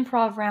had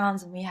improv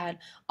rounds, and we had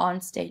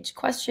on-stage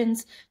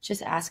questions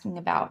just asking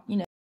about,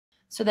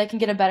 so they can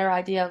get a better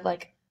idea of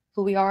like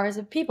who we are as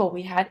a people.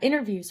 We had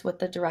interviews with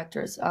the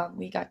directors.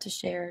 We got to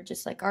share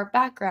just like our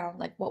background,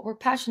 like what we're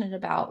passionate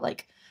about.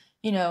 Like,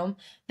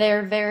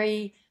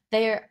 the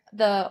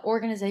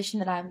organization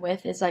that I'm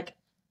with is like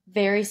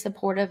very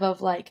supportive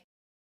of like,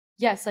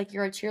 yes, like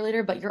you're a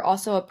cheerleader, but you're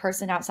also a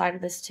person outside of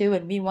this too.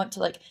 And we want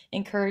to like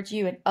encourage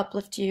you and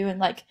uplift you. And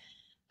like,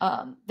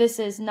 this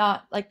is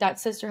not like that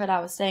sisterhood I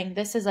was saying.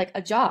 This is like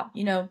a job,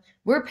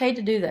 we're paid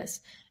to do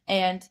this.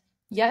 And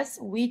yes,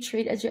 we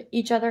treat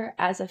each other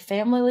as a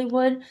family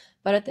would,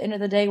 but at the end of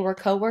the day, we're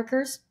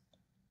coworkers.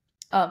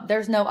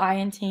 There's no I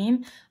in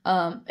team.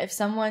 If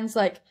someone's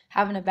like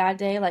having a bad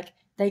day, like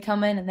they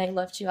come in and they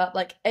lift you up.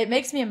 Like it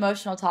makes me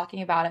emotional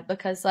talking about it,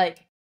 because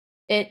like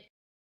it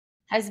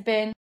has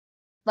been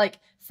like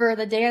for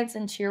the dance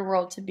and cheer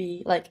world to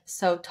be like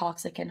so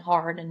toxic and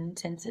hard and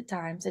intense at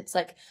times. It's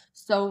like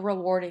so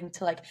rewarding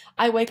to like,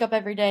 I wake up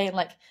every day and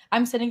like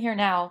I'm sitting here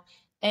now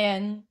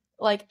and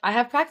like I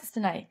have practice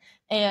tonight,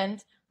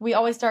 and we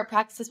always start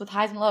practices with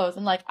highs and lows,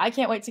 and like I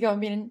can't wait to go and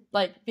be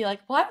like,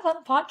 well, I was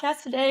on the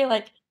podcast today,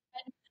 like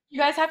you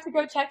guys have to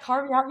go check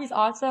Harvey out, he's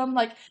awesome.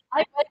 Like I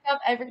wake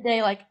up every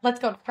day like, let's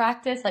go to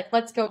practice, like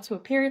let's go to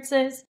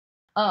appearances.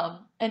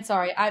 And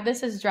sorry,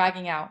 this is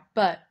dragging out,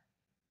 but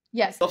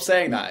yes. Stop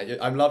saying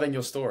that. I'm loving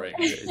your story.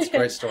 It's a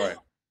great story.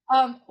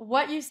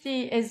 What you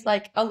see is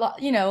like a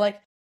lot, like,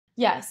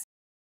 yes,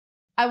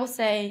 I will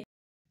say,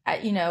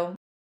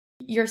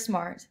 you're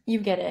smart, you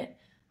get it.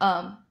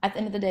 At the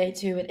end of the day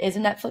too, it is a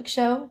Netflix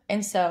show.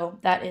 And so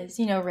that is,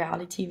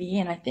 reality TV.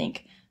 And I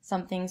think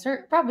some things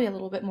are probably a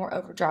little bit more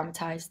over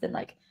dramatized than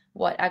like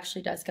what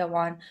actually does go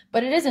on,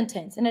 but it is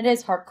intense and it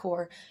is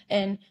hardcore,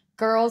 and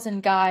girls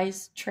and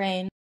guys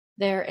train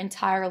their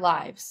entire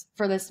lives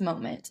for this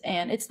moment,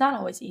 and it's not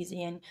always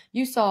easy. And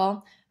you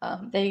saw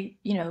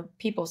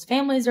people's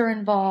families are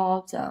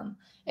involved.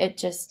 It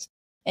just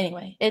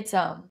anyway, it's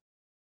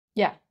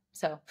yeah,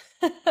 so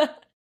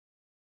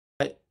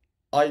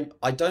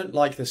I don't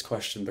like this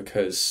question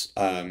because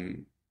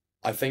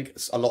I think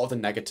a lot of the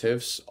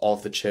negatives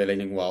of the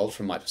cheerleading world,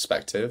 from my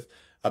perspective,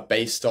 are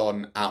based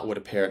on outward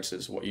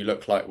appearances, what you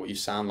look like, what you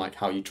sound like,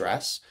 how you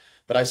dress.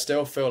 But I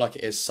still feel like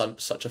it is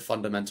such a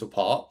fundamental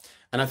part.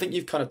 And I think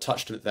you've kind of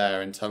touched on it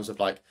there in terms of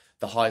like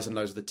the highs and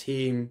lows of the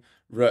team,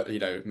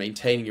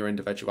 maintaining your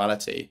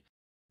individuality.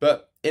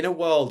 But in a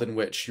world in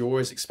which you're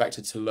always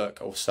expected to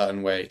look a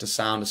certain way, to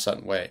sound a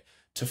certain way,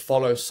 to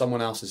follow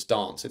someone else's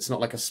dance, it's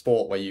not like a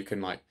sport where you can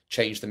like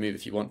change the move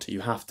if you want to.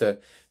 You have to,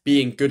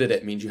 being good at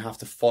it means you have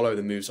to follow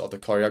the moves of the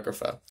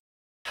choreographer.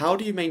 How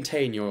do you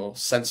maintain your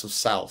sense of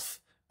self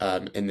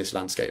in this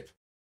landscape?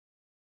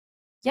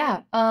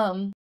 Yeah,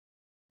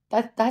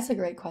 that's a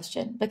great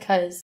question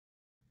because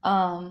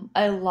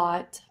a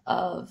lot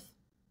of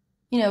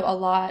a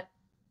lot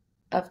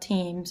of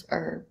teams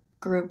or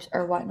groups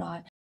or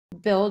whatnot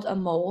build a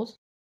mold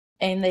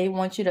and they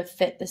want you to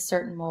fit this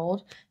certain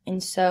mold.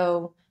 And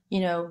so,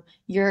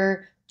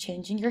 you're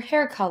changing your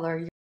hair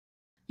color,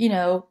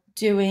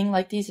 doing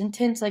like these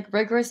intense, like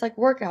rigorous, like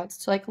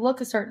workouts to like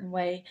look a certain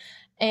way.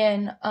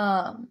 And,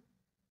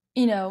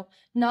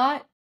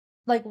 not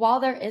like while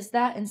there is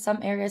that in some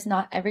areas,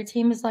 not every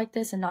team is like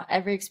this and not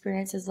every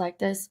experience is like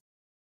this.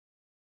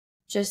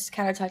 Just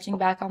kind of touching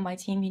back on my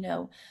team,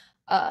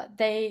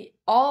 they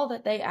all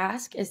that they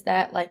ask is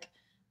that like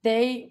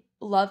they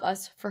love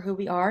us for who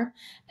we are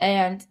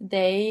and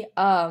they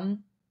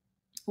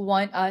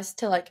want us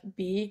to like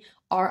be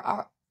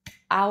our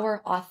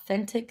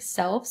authentic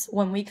selves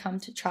when we come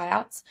to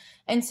tryouts.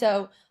 And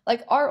so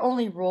like our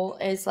only rule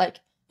is like,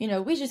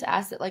 we just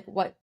ask that like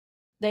what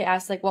they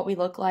ask like what we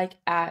look like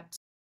at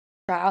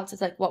tryouts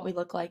is like what we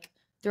look like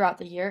throughout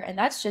the year. And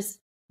that's just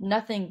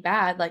nothing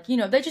bad. Like,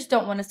 they just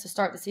don't want us to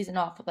start the season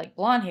off with like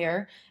blonde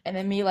hair and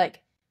then me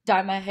like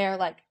dye my hair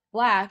like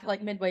black,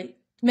 like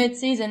mid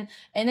season.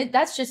 And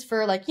that's just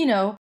for like,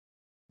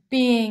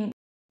 being,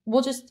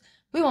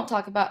 we won't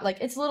talk about like,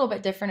 it's a little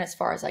bit different as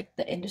far as like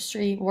the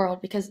industry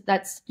world because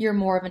you're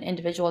more of an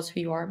individual as who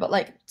you are. But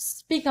like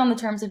speak on the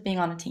terms of being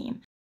on a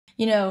team,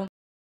 and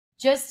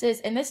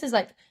this is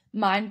like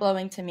mind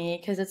blowing to me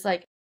because it's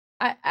like,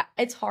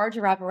 it's hard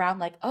to wrap around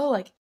like, oh,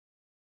 like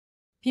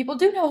people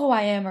do know who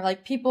I am or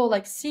like people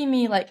like see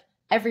me like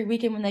every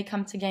weekend when they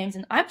come to games.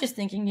 And I'm just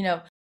thinking,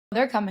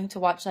 they're coming to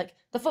watch like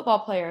the football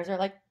players or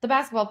like the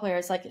basketball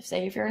players, like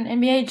say if you're an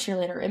NBA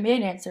cheerleader,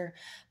 NBA dancer,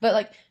 but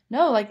like,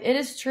 no, like it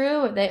is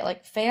true. They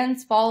like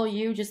fans follow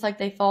you just like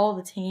they follow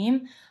the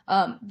team.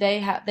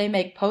 They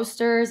make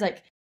posters.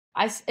 Like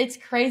it's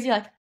crazy.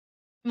 Like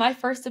my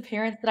first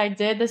appearance that I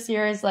did this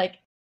year is like,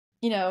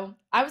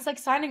 I was like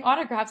signing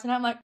autographs and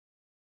I'm like,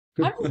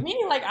 I'm just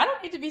meaning like I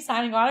don't need to be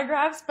signing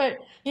autographs, but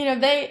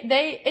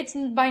it's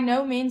by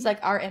no means like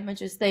our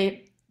images.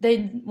 They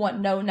want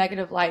no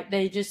negative light.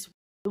 They just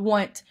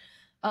want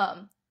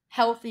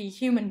healthy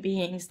human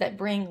beings that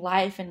bring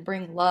life and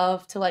bring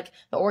love to like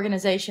the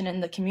organization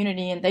and the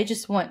community, and they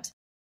just want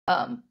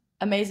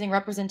amazing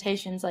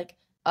representations like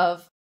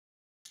of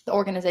the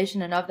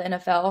organization and of the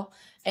NFL.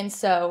 And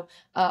so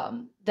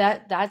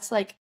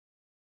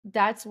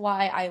that's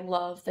why I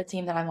love the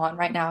team that I'm on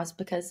right now is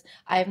because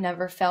I've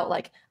never felt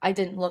like I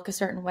didn't look a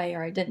certain way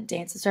or I didn't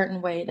dance a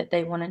certain way that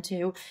they wanted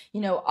to.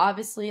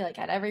 Obviously, like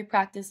at every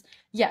practice,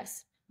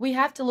 yes, we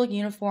have to look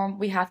uniform.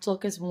 We have to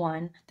look as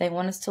one. They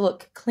want us to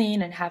look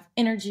clean and have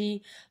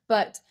energy,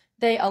 but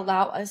they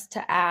allow us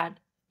to add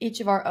each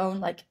of our own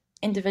like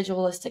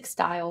individualistic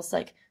styles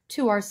like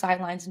to our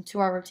sidelines and to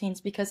our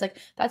routines because like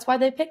that's why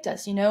they picked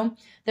us.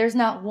 There's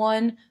not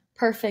one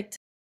perfect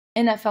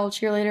NFL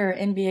cheerleader or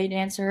NBA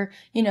dancer.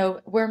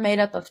 We're made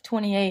up of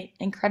 28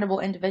 incredible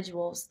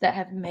individuals that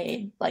have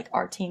made like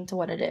our team to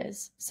what it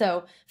is.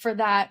 So for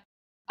that,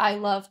 I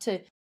love to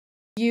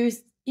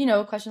use,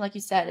 a question like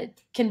you said,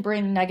 it can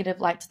bring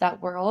negative light to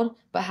that world,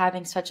 but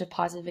having such a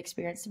positive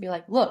experience to be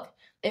like, look,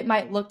 it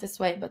might look this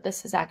way, but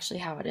this is actually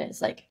how it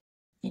is. Like,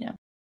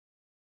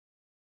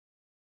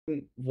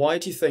 Why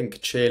do you think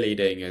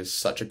cheerleading is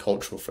such a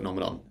cultural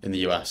phenomenon in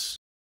the US?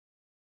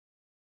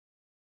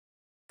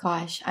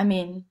 Gosh, I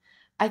mean,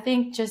 I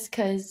think just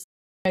because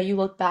you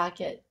look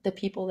back at the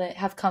people that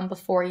have come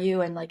before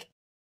you and like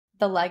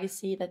the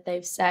legacy that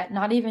they've set,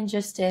 not even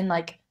just in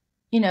like,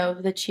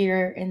 the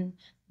cheer and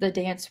the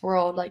dance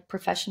world, like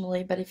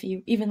professionally, but if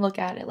you even look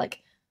at it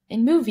like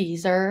in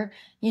movies or,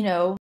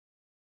 you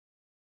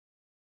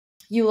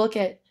look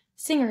at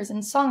singers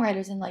and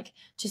songwriters and like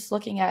just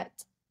looking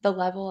at the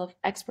level of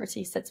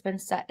expertise that's been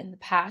set in the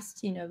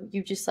past,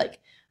 you just like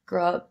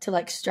grow up to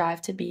like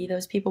strive to be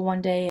those people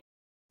one day.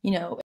 You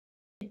know,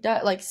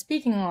 like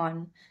speaking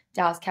on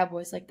Dallas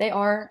Cowboys, like they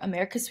are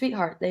America's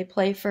sweetheart. They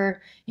play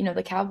for,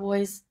 the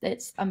Cowboys.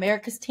 It's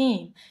America's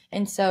team.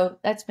 And so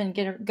that's been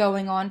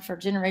going on for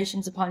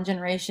generations upon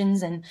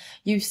generations. And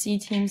you see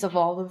teams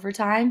evolve over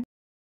time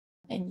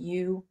and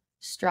you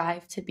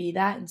strive to be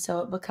that. And so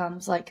it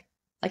becomes like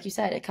you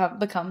said, it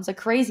becomes a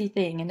crazy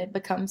thing, and it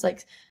becomes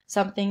like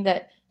something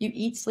that you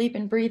eat, sleep,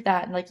 and breathe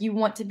that. And like you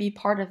want to be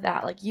part of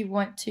that. Like you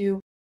want to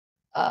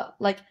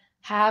like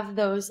have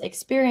those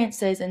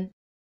experiences and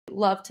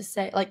love to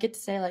say, like get to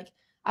say, like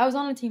I was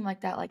on a team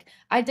like that. Like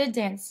I did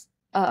dance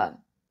for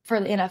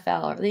the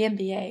NFL or the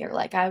NBA, or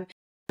like I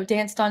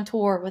danced on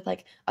tour with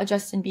like a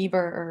Justin Bieber,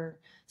 or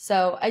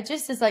so I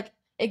just is like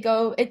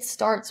it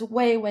starts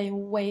way, way,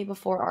 way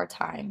before our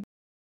time.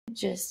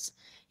 Just,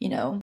 you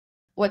know,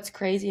 what's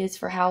crazy is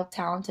for how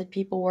talented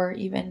people were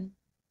even,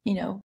 you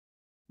know,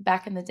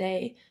 back in the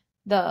day,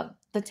 the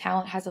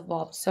talent has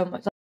evolved so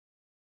much. Like,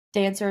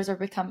 dancers are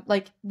become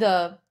like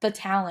the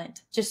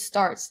talent just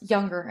starts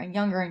younger and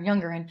younger and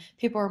younger, and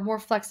people are more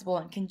flexible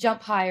and can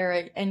jump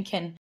higher and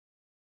can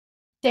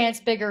dance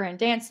bigger and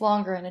dance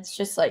longer, and it's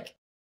just like,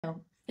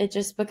 it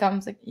just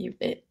becomes like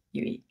it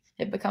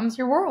becomes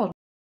your world.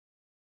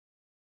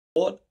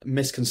 What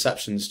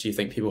misconceptions do you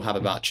think people have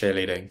about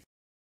cheerleading?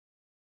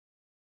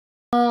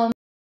 Um,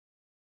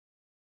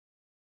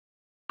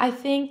 I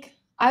think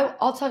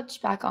I'll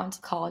touch back onto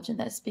college in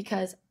this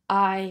because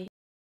I,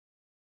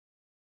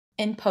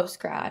 in post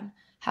grad,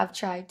 have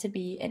tried to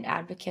be an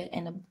advocate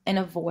and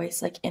a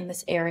voice like in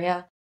this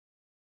area.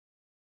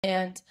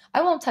 And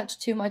I won't touch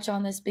too much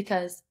on this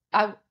because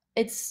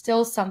it's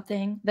still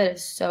something that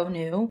is so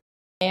new,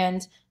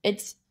 and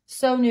it's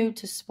so new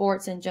to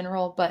sports in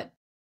general, but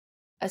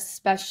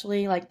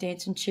especially like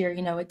dance and cheer,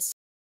 it's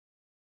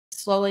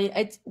slowly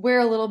we're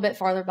a little bit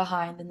farther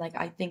behind than like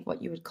I think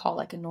what you would call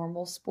like a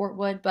normal sport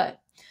would,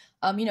 but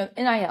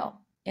NIL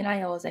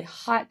is a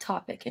hot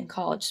topic in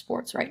college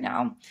sports right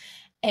now.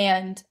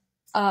 And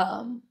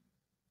um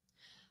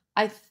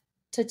I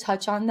to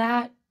touch on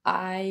that,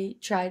 I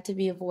tried to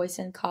be a voice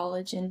in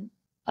college and,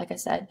 like I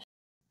said,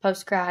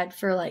 post grad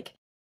for like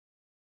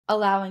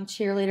allowing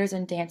cheerleaders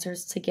and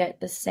dancers to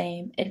get the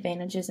same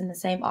advantages and the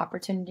same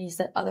opportunities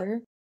that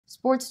other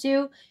sports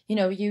do.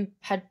 You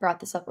had brought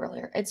this up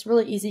earlier. It's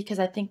really easy because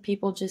I think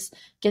people just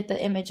get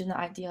the image and the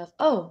idea of,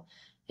 oh,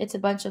 it's a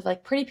bunch of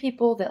like pretty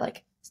people that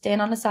like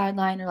stand on the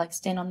sideline or like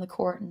stand on the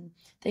court and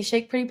they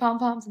shake pretty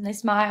pom-poms and they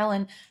smile,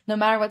 and no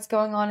matter what's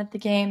going on at the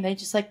game, they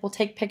just like will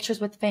take pictures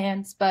with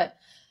fans. But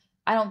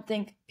I don't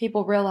think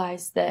people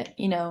realize that,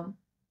 in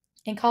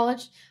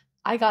college,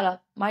 I got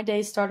up. My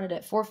day started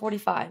at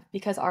 4:45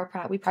 because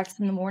we practice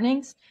in the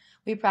mornings.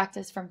 We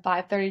practice from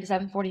 5:30 to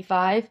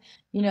 7:45.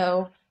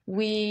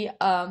 We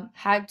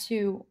had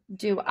to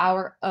do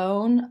our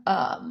own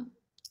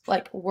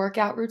like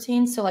workout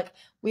routines. So like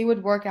we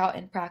would work out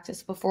in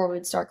practice before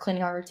we'd start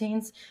cleaning our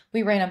routines.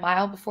 We ran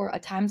a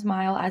timed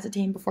mile as a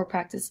team before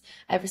practice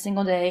every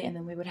single day, and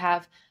then we would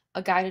have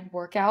a guided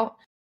workout.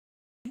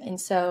 And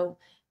so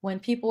when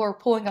people are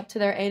pulling up to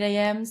their 8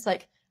 a.m.s,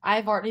 like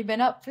I've already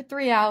been up for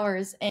 3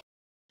 hours. And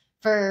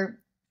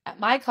at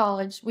my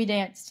college, we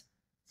danced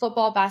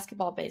football,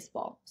 basketball,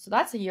 baseball. So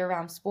that's a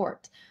year-round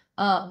sport.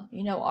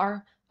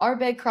 Our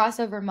big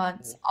crossover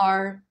months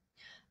are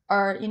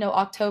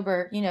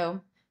October,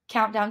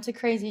 countdown to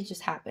crazy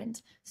just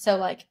happened. So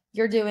like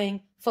you're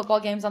doing football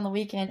games on the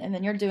weekend, and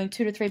then you're doing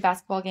 2 to 3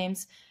 basketball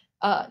games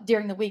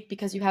during the week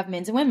because you have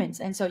men's and women's,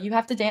 and so you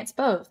have to dance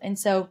both. And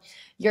so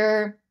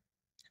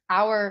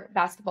our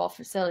basketball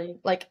facility,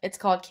 like it's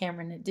called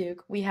Cameron at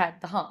Duke, we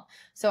had the hump.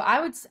 So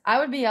I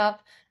would be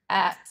up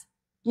at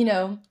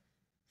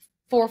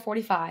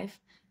 4:45,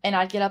 and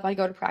I'd get up, I'd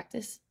go to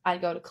practice,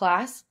 I'd go to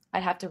class,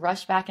 I'd have to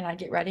rush back and I'd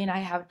get ready, and I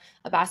have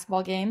a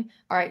basketball game.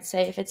 All right,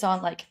 say if it's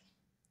on like,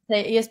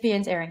 say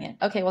ESPN's airing it.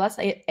 Okay, well that's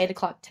 8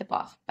 o'clock tip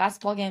off.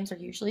 Basketball games are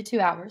usually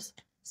 2 hours.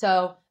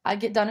 So I'd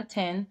get done at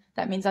 10.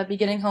 That means I'd be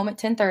getting home at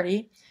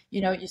 10:30.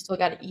 You still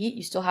got to eat.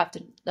 You still have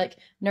to like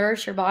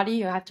nourish your body.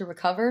 You have to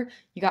recover.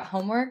 You got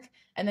homework.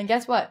 And then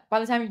guess what? By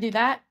the time you do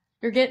that,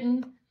 you're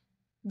getting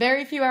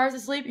very few hours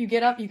of sleep. You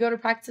get up, you go to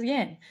practice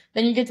again.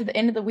 Then you get to the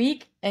end of the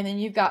week, and then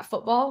you've got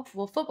football.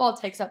 Well, football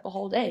takes up a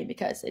whole day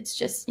because it's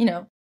just,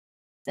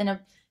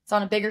 it's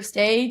on a bigger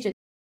stage.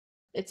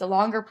 It's a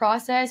longer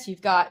process.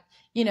 You've got,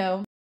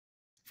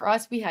 for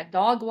us, we had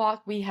dog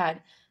walk. We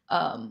had,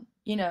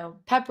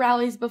 pep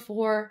rallies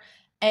before.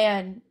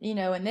 And,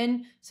 and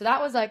then, so that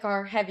was like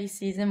our heavy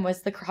season,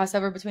 was the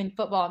crossover between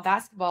football and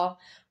basketball.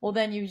 Well,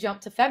 then you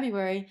jump to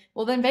February.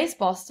 Well, then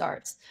baseball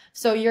starts.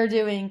 So you're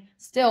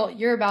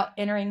about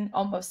entering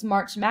almost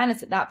March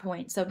Madness at that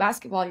point. So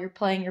basketball, you're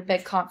playing your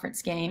big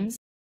conference games.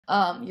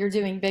 You're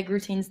doing big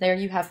routines there.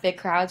 You have big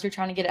crowds. You're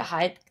trying to get it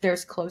hype.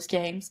 There's close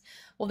games.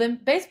 Well,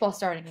 then baseball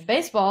starting. And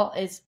baseball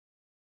is,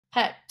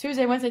 heck,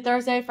 Tuesday, Wednesday,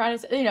 Thursday,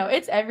 Friday,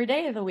 it's every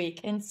day of the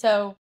week. And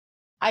so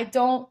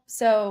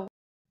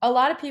a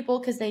lot of people,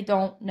 because they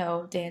don't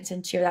know dance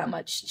and cheer that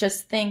much,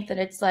 just think that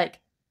it's like,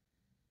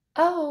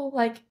 oh,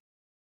 like,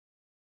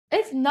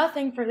 it's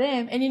nothing for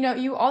them. And,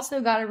 you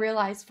also got to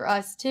realize for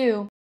us,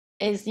 too,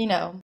 is,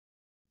 the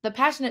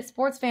passionate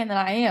sports fan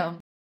that I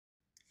am,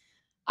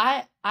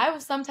 I will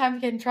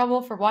sometimes get in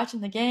trouble for watching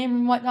the game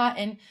and whatnot.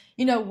 And,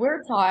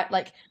 we're taught,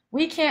 like,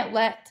 we can't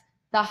let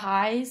the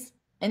highs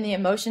and the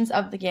emotions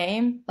of the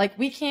game, like,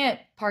 we can't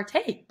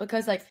partake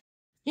because, like,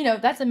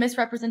 that's a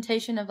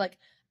misrepresentation of, like,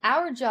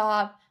 our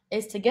job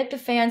is to get the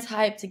fans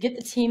hyped, to get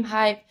the team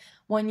hyped.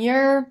 When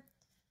you're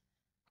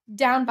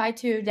down by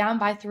 2, down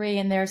by 3,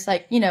 and there's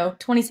like,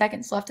 20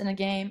 seconds left in a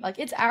game, like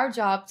it's our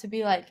job to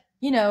be like,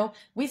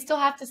 we still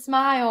have to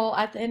smile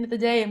at the end of the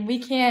day, and we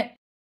can't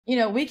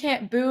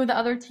boo the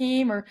other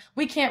team, or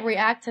we can't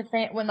react to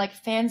when like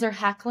fans are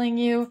heckling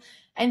you.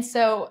 And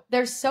so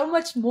there's so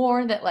much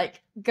more that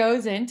like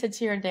goes into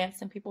cheer and dance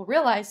than people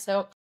realize.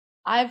 So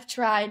I've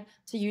tried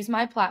to use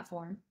my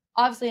platform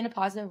obviously in a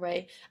positive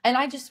way. And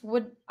I just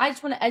want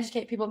to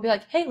educate people and be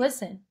like, hey,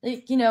 listen,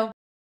 like,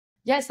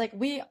 yes, like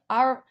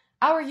whoa,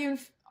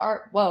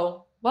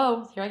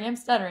 here I am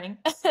stuttering.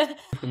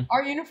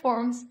 Our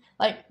uniforms,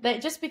 like they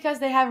just because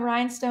they have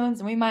rhinestones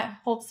and we might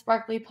hold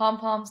sparkly pom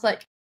poms,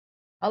 like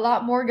a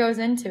lot more goes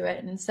into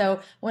it. And so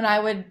when I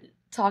would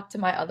talk to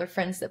my other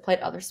friends that played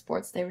other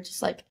sports, they were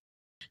just like,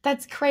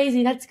 that's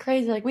crazy, that's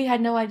crazy. Like we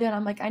had no idea. And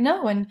I'm like, I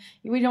know, and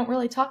we don't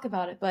really talk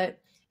about it, but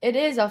it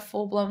is a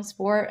full blown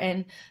sport,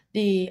 and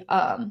the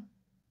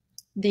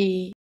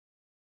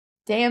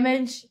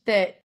damage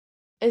that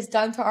is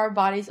done to our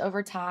bodies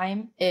over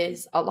time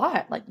is a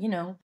lot. Like,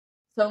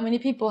 so many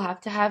people have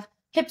to have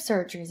hip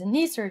surgeries and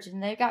knee surgeries,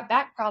 and they've got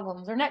back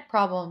problems or neck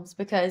problems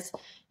because,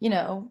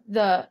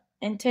 the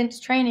intense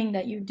training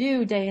that you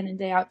do day in and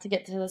day out to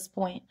get to this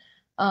point,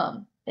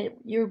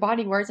 your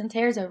body wears and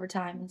tears over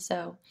time. And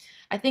so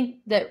I think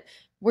that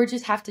we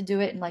just have to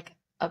do it in like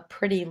a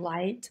pretty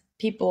light.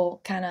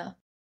 People kind of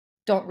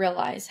don't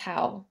realize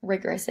how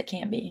rigorous it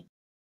can be.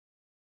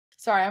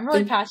 Sorry, I'm really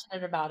Think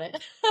passionate about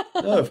it.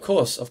 no, of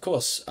course, of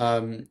course.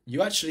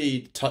 You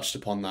actually touched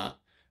upon that.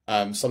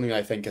 Something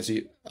I think,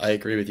 I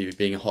agree with you,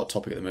 being a hot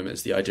topic at the moment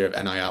is the idea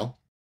of NIL.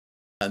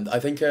 And I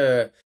think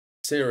a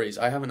series,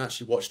 I haven't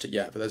actually watched it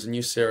yet, but there's a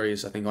new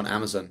series, I think, on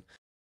Amazon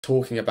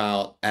talking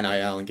about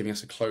NIL and giving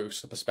us a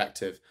closer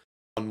perspective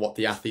on what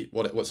the athlete,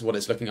 what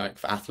it's looking like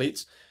for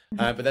athletes.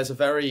 But there's a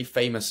very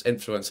famous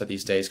influencer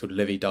these days called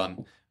Livy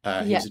Dunn,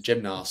 Yeah. who's a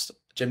gymnast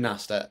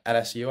at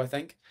LSU, I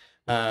think.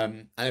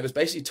 And it was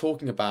basically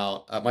talking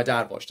about, my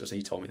dad watched it, so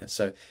he told me this.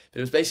 So it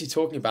was basically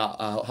talking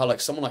about how like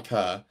someone like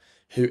her,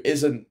 who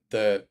isn't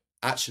the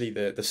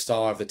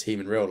star of the team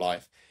in real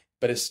life,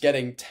 but is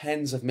getting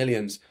tens of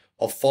millions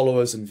of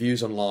followers and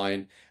views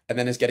online, and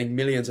then is getting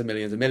millions and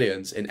millions and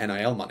millions in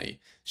NIL money.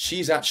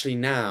 She's actually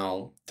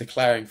now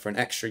declaring for an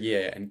extra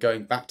year and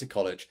going back to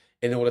college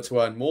in order to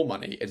earn more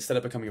money instead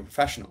of becoming a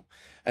professional.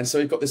 And so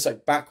we've got this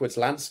like backwards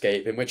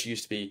landscape in which it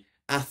used to be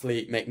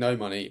athlete, make no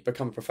money,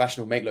 become a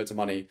professional, make loads of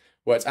money,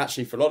 where it's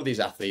actually for a lot of these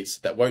athletes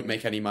that won't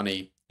make any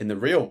money in the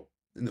real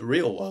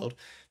world,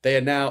 they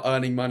are now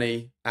earning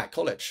money at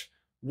college.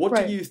 What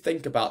do Right. you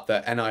think about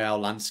the NIL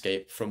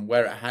landscape from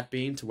where it had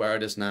been to where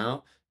it is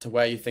now to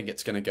where you think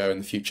it's going to go in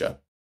the future?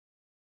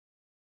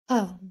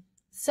 Oh,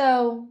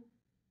 so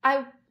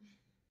I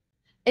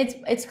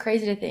it's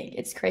crazy to think.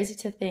 It's crazy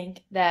to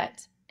think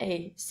that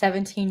a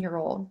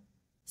 17-year-old,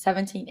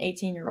 17,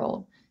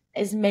 18-year-old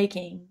is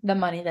making the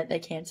money that they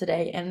can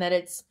today, and that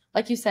it's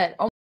like you said,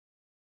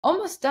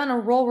 almost done a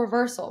role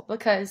reversal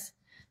because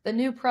the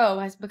new pro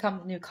has become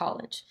the new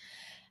college.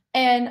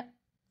 And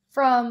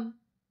from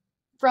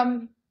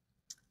from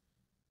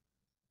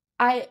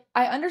I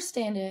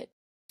understand it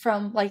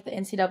from like the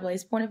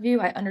NCAA's point of view.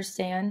 I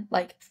understand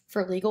like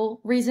for legal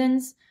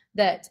reasons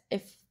that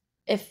if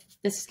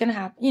this is gonna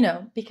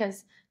happen,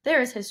 because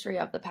there is history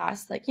of the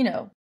past, like,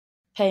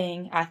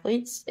 paying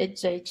athletes,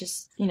 they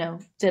just,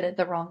 did it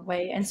the wrong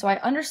way. And so I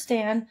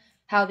understand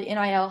how the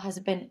NIL has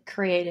been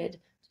created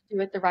to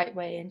do it the right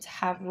way and to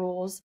have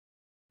rules.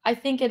 I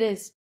think it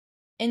is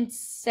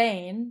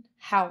insane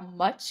how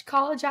much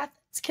college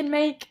athletes can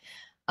make.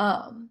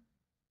 Um,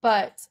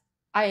 but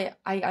I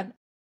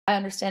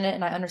understand it,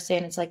 and I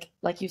understand it's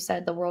like you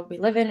said, the world we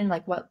live in and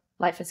like what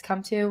life has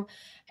come to.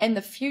 In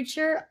the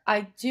future,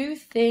 I do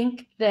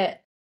think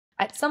that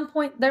at some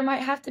point there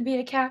might have to be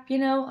a cap,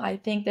 I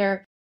think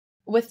there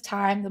with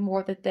time, the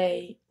more that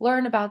they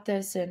learn about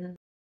this and,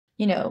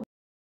 you know,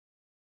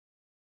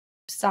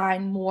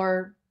 sign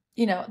more,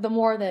 the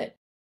more that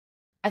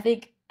I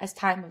think as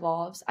time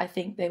evolves, I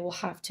think they will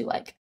have to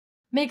like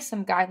make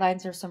some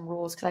guidelines or some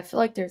rules because I feel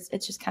like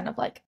it's just kind of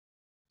like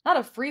not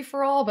a free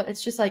for all, but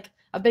it's just like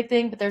a big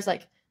thing. But there's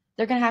like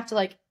they're gonna have to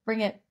like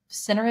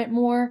center it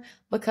more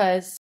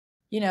because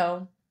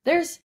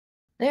there's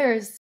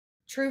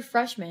true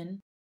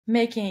freshmen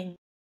making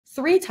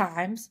 3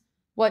 times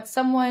what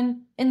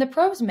someone in the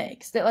pros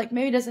makes that like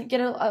maybe doesn't get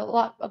a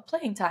lot of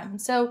playing time.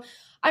 And so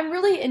I'm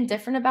really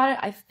indifferent about it.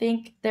 I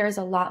think there's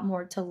a lot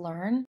more to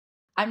learn.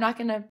 I'm not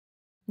gonna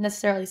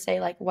necessarily say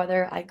like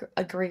whether I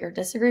agree or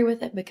disagree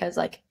with it because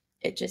like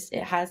it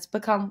has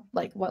become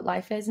like what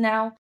life is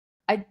now.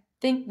 I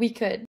think we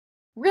could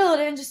reel it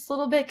in just a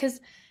little bit because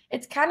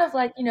it's kind of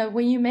like,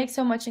 when you make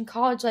so much in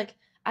college, like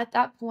at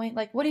that point,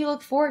 like what do you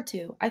look forward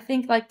to? I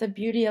think like the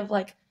beauty of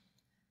like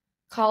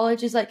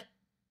college is like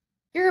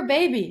you're a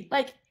baby.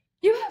 Like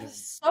you have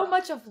so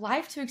much of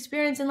life to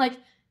experience and like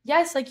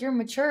yes, like you're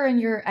mature and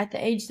you're at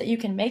the age that you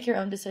can make your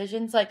own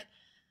decisions. Like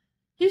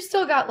you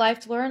still got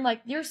life to learn.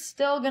 Like you're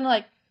still gonna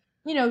like,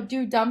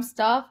 do dumb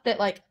stuff that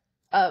like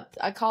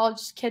a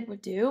college kid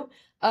would do.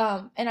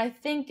 And I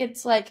think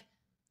it's like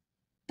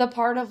the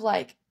part of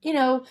like,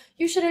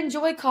 you should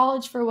enjoy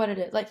college for what it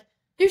is. Like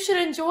you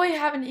should enjoy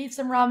having to eat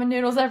some ramen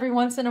noodles every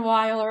once in a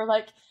while or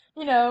like,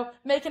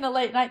 making a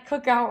late night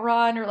cookout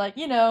run or like,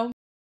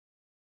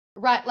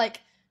 right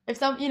like if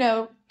some,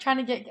 trying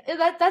to get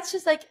that's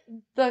just like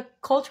the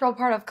cultural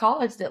part of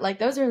college that like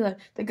those are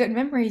the good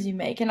memories you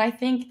make. And I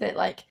think that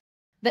like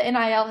the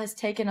NIL has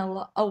taken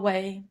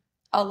away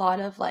a lot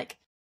of like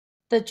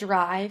the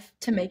drive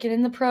to make it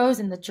in the pros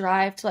and the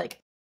drive to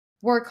like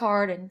work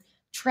hard and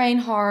train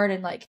hard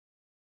and like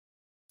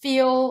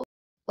feel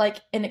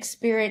like and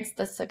experience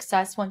the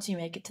success once you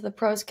make it to the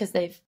pros because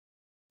they've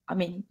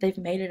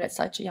made it at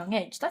such a young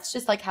age. That's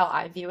just like how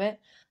I view it.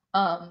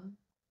 Um,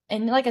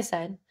 and like I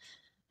said,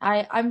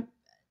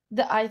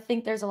 I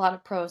think there's a lot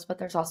of pros, but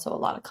there's also a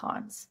lot of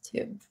cons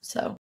too.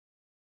 So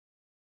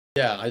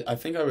Yeah, I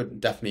think I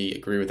would definitely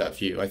agree with that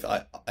view.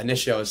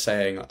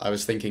 Initially I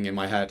was thinking in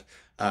my head,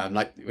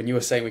 like when you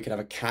were saying we could have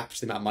a cap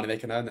to the amount of money they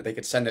can earn, that they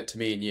could send it to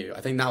me and you.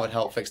 I think that would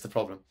help fix the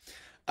problem.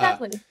 Uh,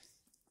 exactly.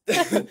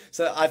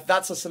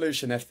 that's a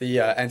solution if the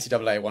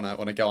NCAA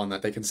wanna go on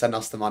that. They can send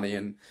us the money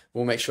and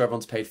we'll make sure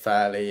everyone's paid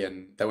fairly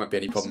and there won't be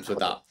any problems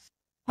with Absolutely.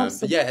 that. But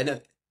Absolutely. yeah,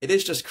 and it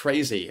is just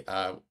crazy.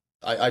 I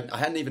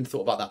hadn't even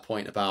thought about that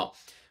point about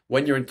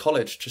when you're in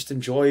college, just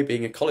enjoy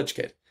being a college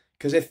kid.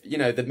 Because if,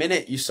 the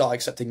minute you start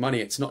accepting money,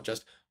 it's not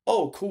just,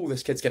 oh, cool,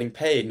 this kid's getting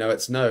paid. No,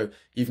 it's no,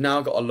 you've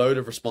now got a load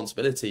of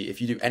responsibility.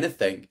 If you do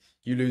anything,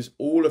 you lose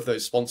all of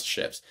those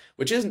sponsorships,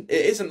 it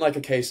isn't like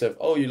a case of,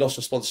 oh, you lost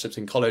your sponsorships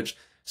in college,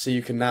 so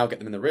you can now get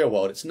them in the real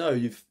world. It's no,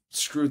 you've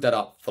screwed that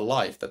up for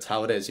life. That's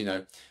how it is,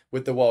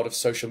 with the world of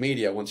social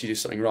media. Once you do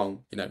something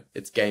wrong,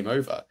 it's game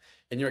over.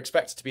 And you're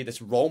expected to be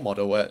this role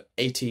model at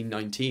 18,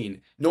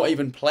 19, not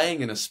even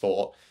playing in a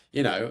sport,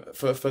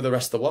 for the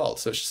rest of the world.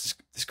 So it's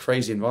just this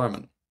crazy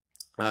environment.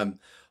 Um,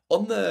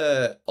 on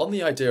the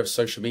idea of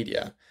social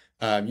media,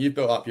 you've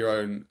built up your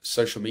own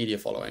social media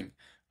following.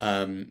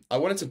 I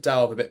wanted to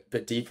delve a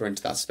bit deeper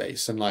into that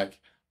space and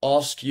like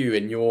ask you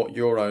in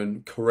your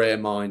own career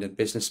mind and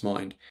business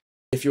mind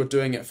if you're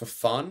doing it for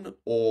fun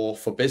or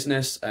for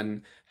business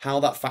and how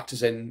that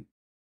factors in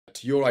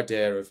to your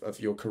idea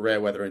of your career,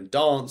 whether in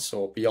dance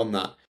or beyond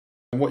that,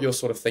 and what your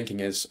sort of thinking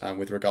is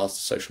with regards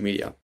to social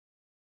media.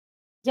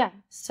 Yeah.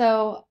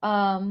 So,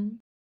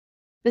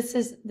 this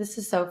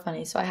is so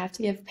funny. So I have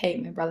to give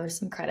Peyton, my brother,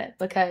 some credit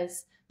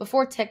because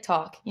before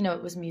TikTok,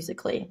 it was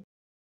Musically.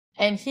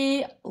 And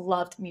he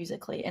loved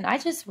Musically. And I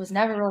just was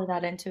never really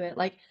that into it.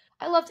 Like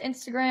I loved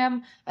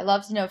Instagram, I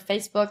loved,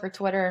 Facebook or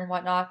Twitter and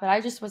whatnot, but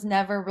I just was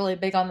never really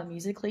big on the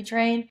Musically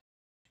train.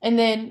 And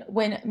then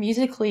when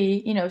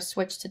Musically,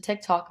 switched to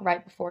TikTok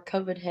right before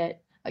COVID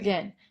hit,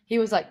 again, he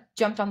was like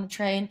jumped on the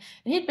train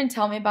and he'd been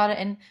telling me about it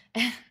and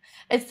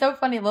it's so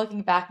funny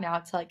looking back now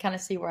to like kind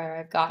of see where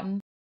I've gotten.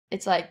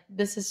 It's like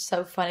this is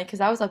so funny because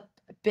I was a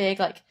big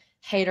like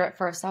hater at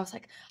first. I was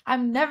like,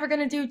 I'm never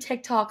gonna do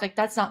TikTok. Like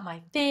that's not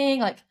my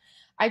thing. Like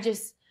I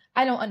just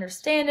I don't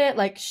understand it.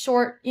 Like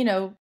short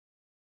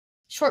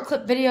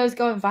clip videos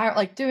going viral,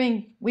 like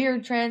doing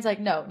weird trends. Like,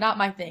 no, not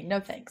my thing. No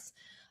thanks.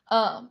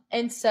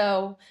 And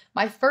so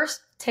my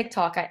first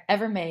TikTok I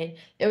ever made,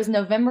 it was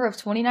November of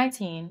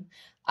 2019.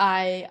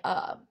 The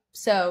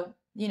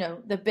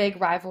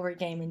big rivalry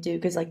game in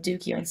Duke is like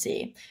Duke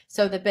UNC.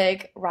 So the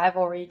big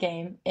rivalry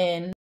game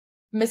in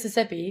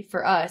Mississippi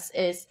for us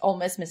is Ole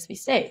Miss Mississippi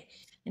State.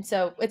 And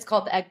so it's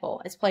called the Egg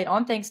Bowl. It's played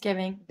on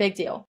Thanksgiving, big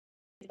deal.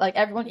 Like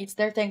everyone eats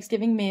their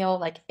Thanksgiving meal,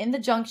 like in the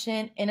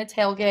junction, in a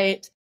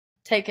tailgate,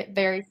 take it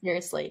very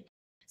seriously.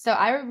 So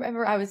I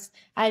remember I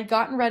had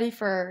gotten ready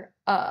for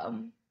a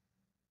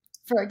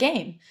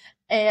game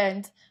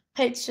and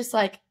Paige just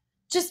like,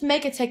 just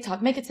make a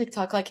TikTok,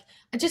 like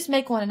just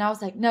make one. And I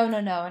was like, no, no,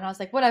 no. And I was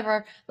like,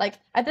 whatever. Like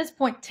at this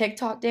point,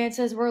 TikTok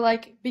dances were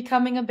like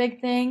becoming a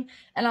big thing.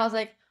 And I was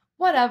like,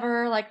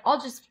 whatever, like I'll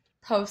just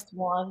post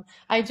one.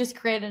 I just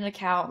created an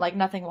account, like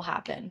nothing will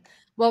happen.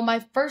 Well, my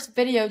first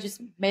video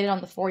just made it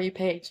on the For You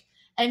page.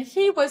 And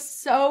he was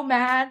so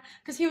mad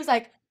because he was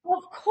like,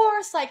 of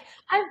course, like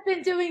I've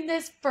been doing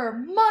this for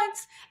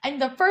months.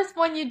 And the first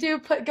one you do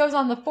goes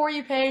on the For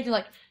You page.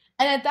 And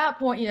at that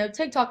point,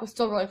 TikTok was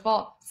still really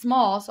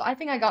small. So I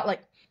think I got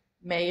like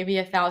maybe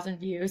 1,000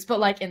 views. But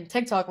like in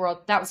TikTok world,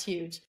 that was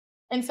huge.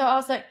 And so I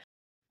was like,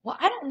 well,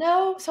 I don't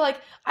know. So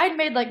like I'd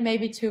made like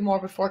maybe two more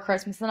before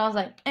Christmas, and I was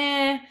like,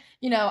 I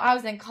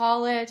was in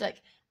college,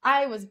 like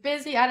I was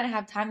busy, I didn't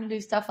have time to do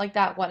stuff like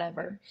that,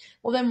 whatever.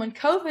 Well, then when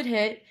COVID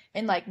hit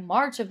in like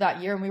March of that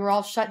year and we were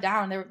all shut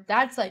down,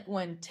 that's like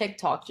when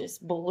TikTok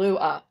just blew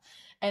up.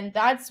 And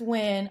that's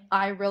when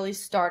I really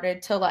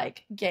started to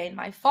like gain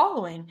my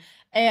following.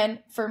 And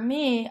for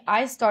me,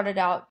 I started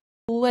out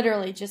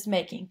literally just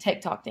making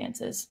TikTok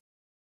dances.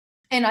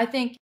 And I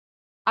think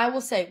I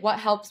will say what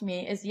helped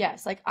me is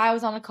yes, like I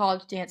was on a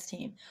college dance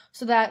team.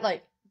 So that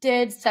like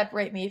did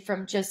separate me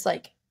from just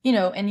like,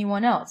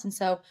 anyone else. And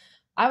so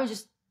I would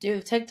just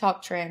do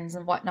TikTok trends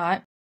and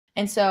whatnot.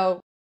 And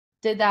so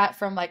did that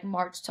from like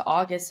March to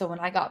August. So when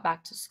I got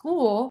back to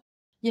school,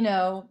 you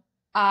know,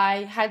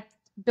 I had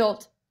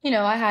built,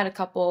 I had a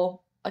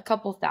couple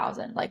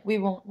thousand, like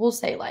we'll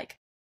say like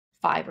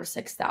 5 or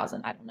 6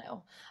 thousand, I don't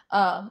know.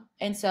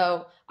 And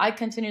so I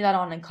continued that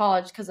on in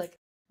college because like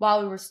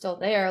while we were still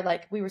there,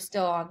 like we were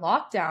still on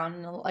lockdown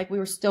and like we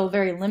were still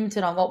very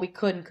limited on what we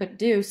could and couldn't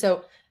do.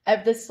 So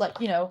at this like,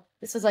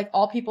 this is like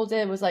all people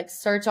did was like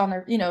search on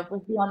their,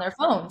 would be on their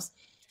phones.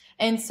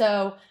 And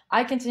so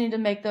I continued to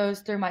make those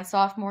through my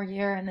sophomore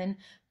year. And then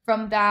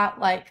from that,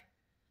 like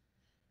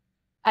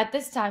at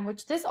this time,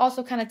 which this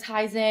also kind of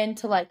ties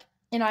into like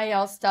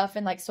NIL stuff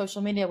and like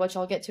social media, which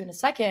I'll get to in a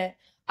second,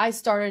 I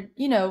started,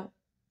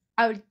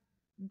 I would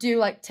do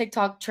like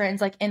TikTok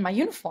trends like in my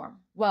uniform.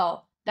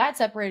 Well, that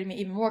separated me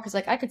even more because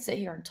like I could sit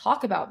here and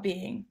talk about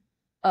being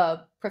a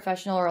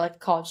professional or like a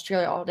college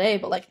cheerleader all day,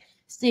 but like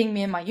seeing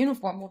me in my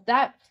uniform, well,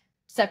 that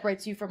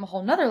separates you from a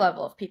whole nother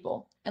level of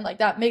people. And like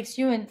that makes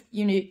you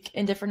unique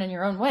and different in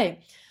your own way.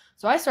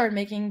 So I started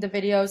making the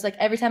videos like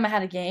every time I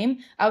had a game,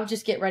 I would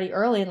just get ready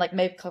early and like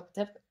make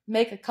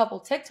a couple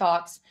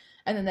TikToks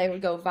and then they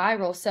would go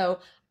viral. So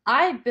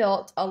I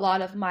built a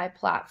lot of my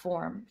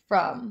platform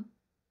from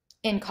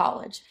in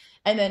college.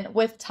 And then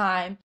with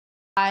time,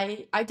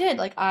 I did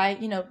like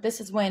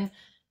this is when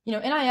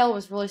NIL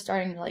was really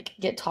starting to like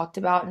get talked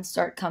about and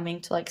start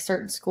coming to like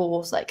certain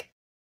schools like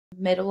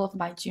middle of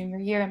my junior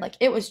year, and like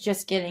it was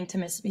just getting to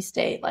Mississippi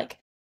State like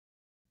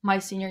my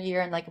senior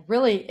year, and like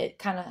really it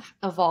kind of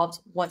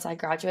evolved once I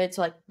graduated,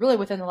 so like really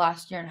within the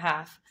last year and a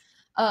half.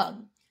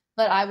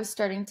 But I was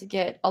starting to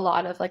get a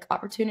lot of like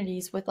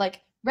opportunities with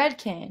like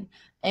Redken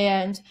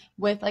and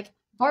with like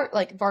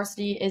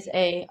Varsity is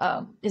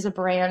a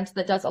brand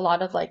that does a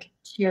lot of like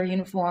cheer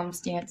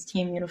uniforms, dance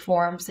team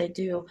uniforms. They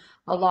do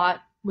a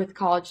lot with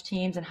college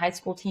teams and high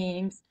school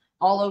teams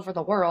all over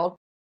the world.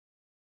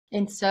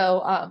 And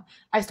so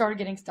I started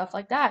getting stuff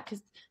like that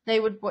because they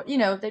would,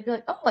 they'd be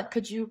like, oh, like,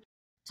 could you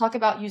talk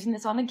about using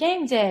this on a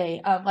game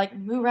day? Like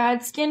Murad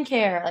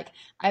skincare. Like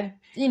I've,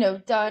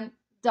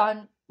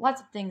 done lots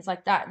of things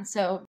like that. And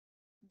so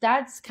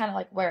that's kind of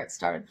like where it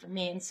started for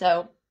me. And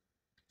so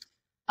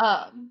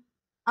um,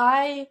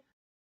 I,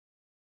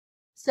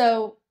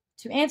 so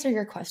to answer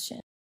your question,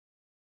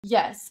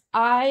 yes,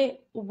 I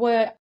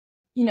would,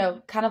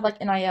 kind of like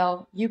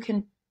NIL, you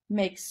can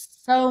make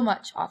so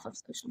much off of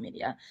social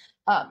media.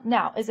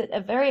 Now, is it a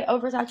very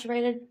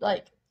oversaturated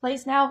like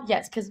place now?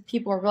 Yes, because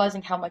people are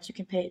realizing how much you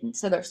can pay. And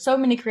so there's so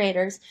many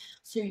creators.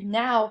 So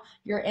now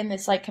you're in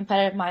this like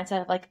competitive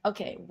mindset of like,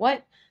 okay,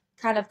 what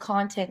kind of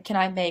content can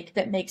I make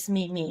that makes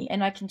me me?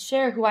 And I can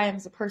share who I am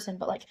as a person,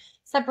 but like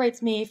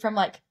separates me from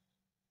like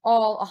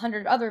all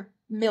 100 other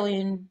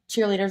million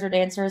cheerleaders or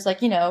dancers, like,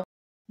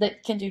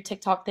 that can do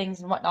TikTok things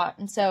and whatnot.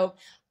 And so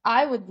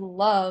I would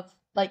love,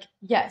 like,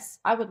 yes,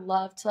 I would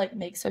love to like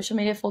make social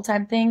media a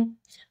full-time thing.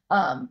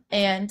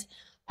 And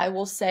I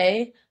will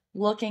say,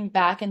 looking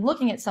back and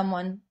looking at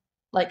someone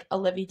like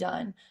Olivia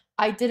Dunn,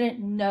 I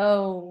didn't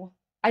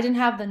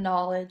have the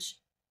knowledge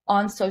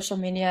on social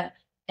media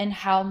and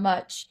how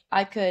much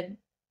I could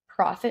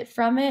profit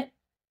from it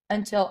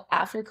until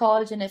after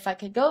college. And if I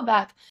could go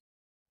back,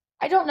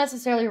 I don't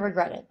necessarily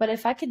regret it, but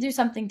if I could do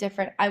something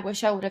different, I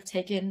wish I would have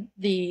taken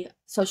the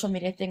social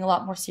media thing a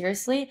lot more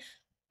seriously.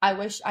 I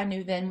wish I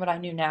knew then what I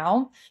knew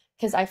now,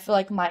 because I feel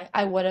like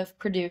I would have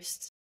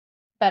produced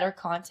better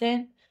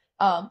content,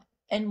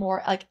 and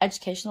more like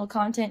educational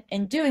content,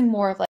 and doing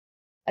more of like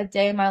a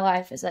day in my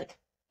life as like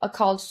a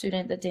college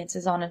student that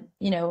dances on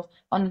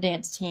a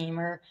dance team,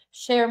 or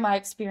share my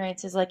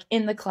experiences like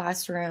in the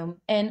classroom.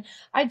 And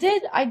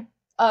I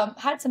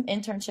had some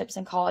internships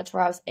in college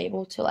where I was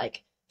able to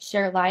like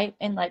share light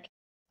and like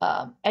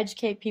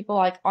educate people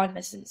like on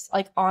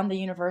on the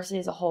university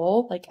as a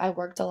whole. Like I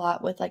worked a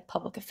lot with like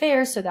public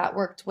affairs, so that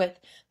worked with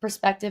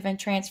prospective and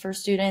transfer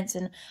students,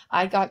 and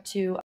I got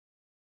to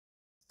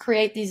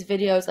create these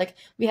videos. Like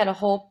we had a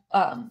whole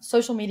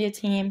social media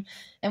team,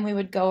 and we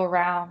would go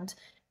around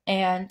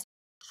and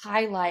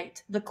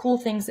highlight the cool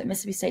things that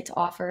Mississippi State to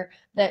offer,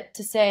 that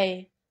to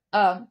say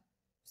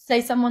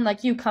someone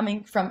like you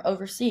coming from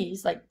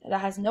overseas, like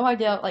that has no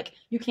idea, like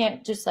you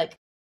can't just like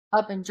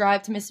up and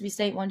drive to Mississippi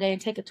State one day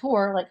and take a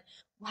tour. Like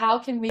how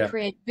can we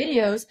create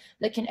videos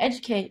that can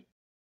educate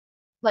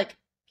like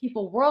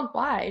people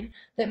worldwide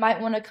that might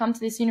want to come to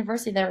this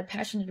university that are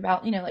passionate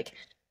about, like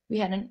we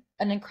had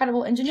an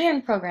incredible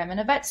engineering program and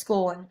a vet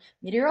school and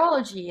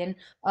meteorology and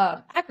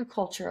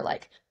agriculture.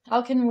 Like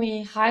how can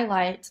we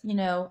highlight,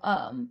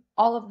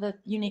 all of the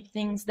unique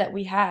things that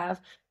we have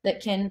that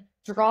can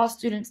draw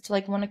students to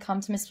like want to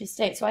come to Mississippi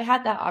State. So I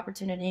had that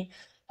opportunity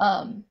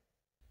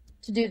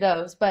to do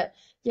those. But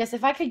yes,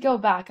 if I could go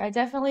back, I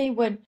definitely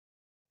would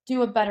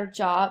do a better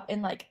job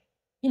in like,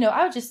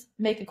 I would just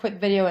make a quick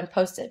video and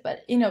post it.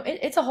 But,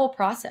 it's a whole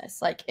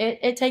process. Like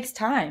it takes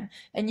time,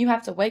 and you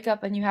have to wake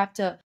up and you have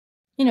to,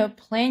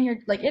 plan your,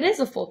 like it is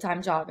a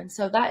full-time job. And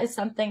so that is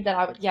something that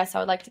I would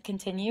like to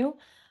continue.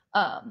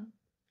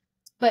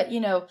 But,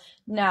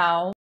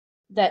 now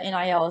that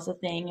NIL is a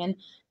thing, and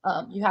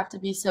you have to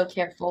be so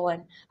careful.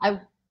 And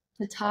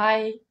to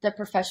tie the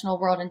professional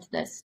world into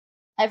this,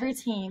 every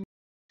team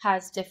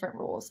has different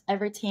rules.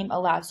 Every team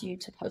allows you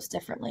to post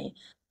differently.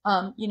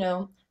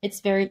 It's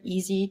very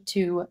easy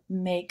to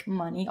make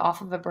money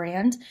off of a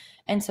brand.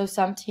 And so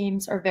some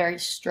teams are very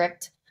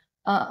strict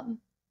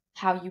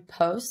how you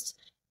post.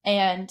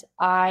 And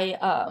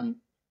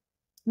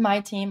my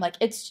team, like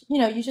it's,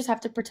 you just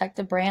have to protect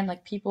the brand.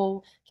 Like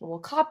people will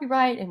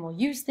copyright and will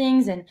use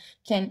things and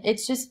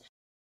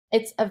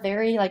it's a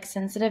very like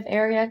sensitive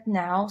area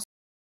now.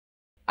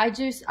 I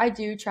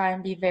do try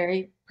and be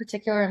very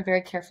particular and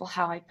very careful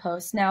how I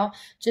post now,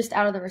 just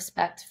out of the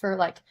respect for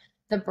like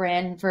the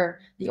brand, for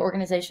the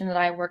organization that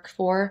I work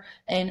for,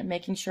 and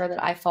making sure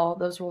that I follow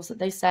those rules that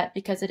they set,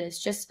 because it is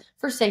just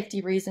for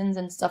safety reasons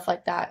and stuff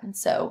like that. And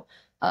so,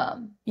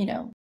 you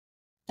know,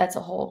 that's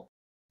a whole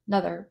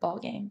another ball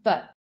game.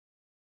 But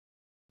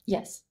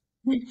yes.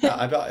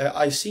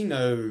 I see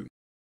no.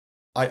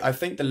 I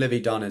think the Livy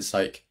Dunn is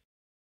like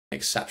an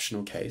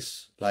exceptional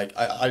case. Like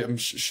I'm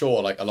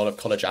sure like a lot of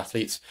college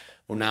athletes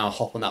will now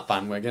hop on that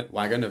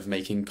bandwagon of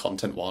making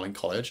content while in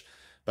college.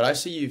 But I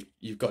see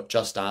you've got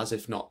just as,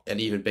 if not an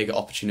even bigger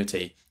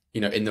opportunity,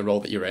 in the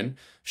role that you're in.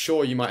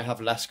 Sure, you might have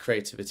less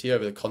creativity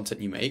over the content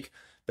you make,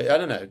 but I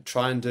don't know,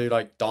 try and do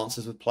like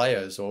dances with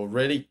players or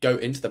really go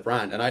into the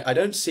brand. And I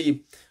don't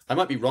see, I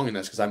might be wrong in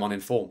this because I'm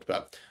uninformed,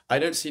 but I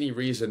don't see any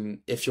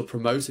reason if you're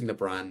promoting the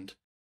brand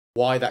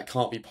why that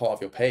can't be part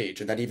of your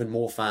page, and then even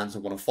more fans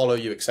will want to follow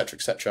you, etc.,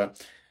 etc.,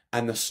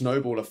 and the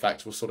snowball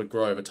effect will sort of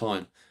grow over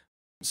time.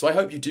 So I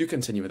hope you do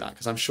continue with that,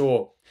 because I'm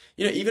sure,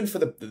 even for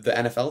the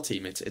NFL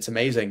team, it's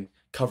amazing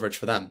coverage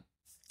for them.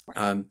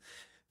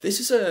 This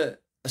is a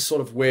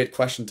sort of weird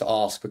question to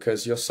ask,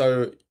 because you're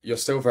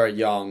still very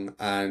young,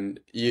 and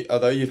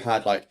although you've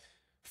had like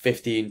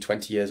 15,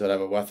 20 years,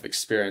 whatever, worth of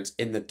experience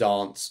in the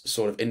dance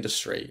sort of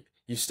industry,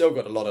 you've still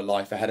got a lot of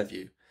life ahead of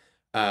you.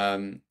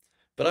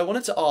 But I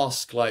wanted to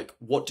ask, like,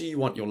 what do you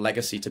want your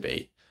legacy to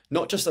be?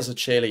 Not just as a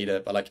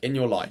cheerleader, but like in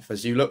your life,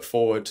 as you look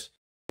forward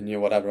and you're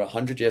whatever,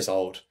 100 years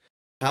old,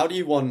 how do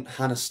you want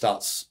Hannah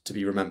Stutts to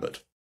be remembered?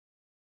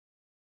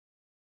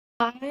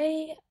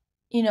 I,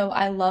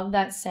 I love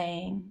that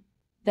saying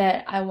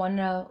that I want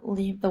to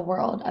leave the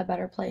world a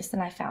better place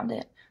than I found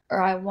it,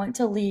 or I want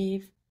to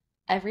leave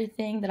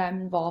everything that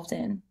I'm involved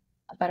in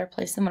a better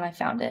place than when I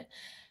found it.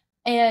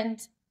 And,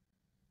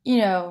 you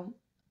know,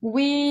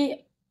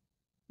 we,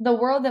 the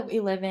world that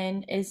we live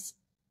in is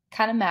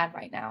kind of mad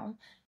right now.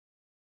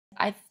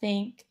 I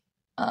think,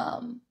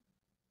 um,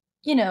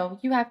 you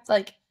have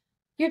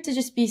to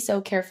just be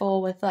so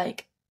careful with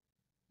like,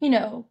 you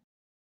know,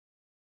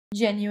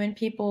 genuine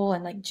people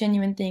and like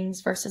genuine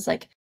things versus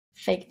like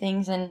fake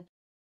things. And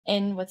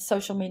with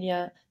social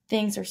media,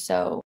 things are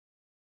so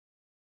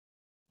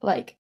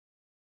like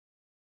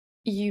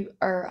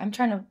I'm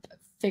trying to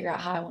figure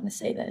out how I want to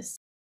say this.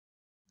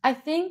 I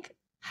think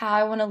how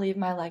I want to leave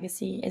my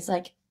legacy is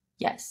like,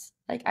 yes,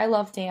 like I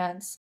love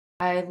dance.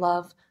 I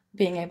love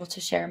being able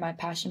to share my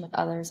passion with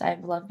others. I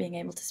love being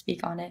able to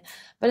speak on it.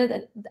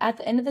 But at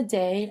the end of the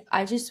day,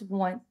 I just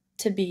want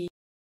to be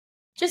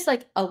just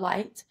like a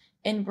light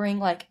and bring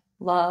like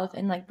love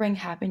and like bring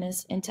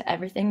happiness into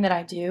everything that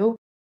I do.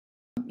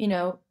 You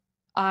know,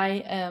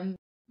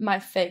 my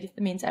faith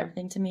means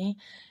everything to me.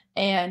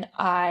 And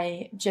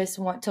I just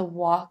want to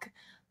walk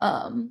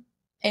um,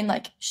 and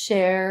like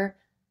share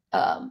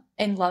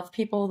and love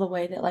people the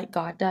way that like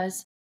God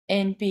does,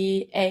 and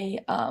be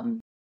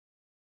an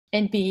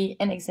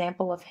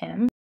example of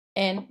him.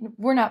 And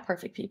we're not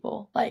perfect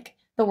people. Like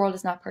the world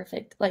is not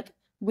perfect. Like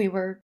we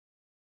were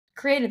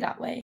created that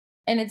way.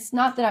 And it's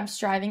not that I'm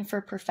striving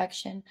for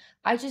perfection.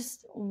 I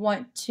just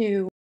want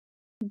to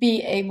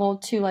be able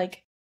to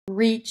like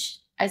reach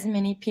as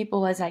many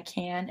people as I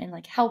can and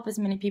like help as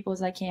many people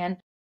as I can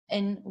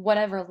in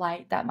whatever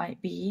light that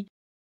might be.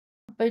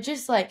 But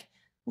just like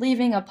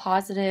leaving a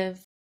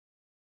positive,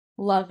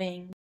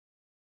 loving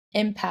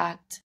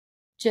impact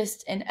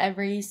just in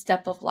every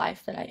step of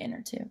life that I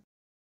enter to.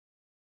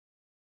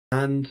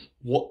 And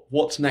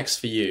what's next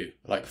for you?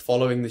 Like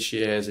following this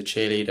year as a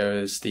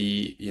cheerleader,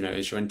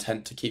 is your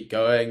intent to keep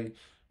going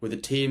with a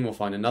team or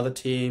find another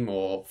team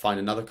or find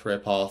another career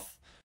path?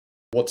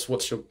 What's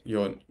next for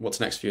you in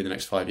the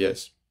next 5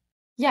 years?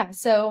 Yeah,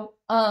 so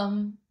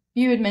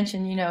you had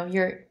mentioned,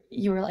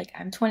 you were like,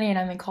 I'm 20 and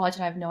I'm in college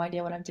and I have no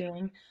idea what I'm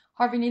doing.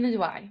 Harvey, neither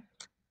do I.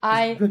 And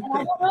I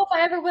don't know if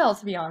I ever will,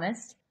 to be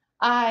honest.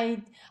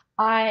 I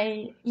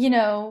I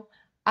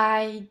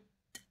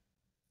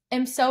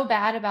am so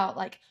bad about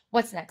like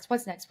what's next,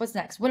 what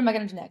am I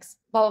gonna do next,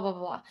 blah blah blah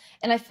blah blah.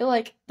 And I feel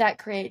like that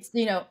creates,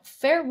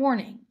 fair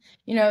warning.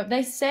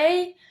 They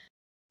say,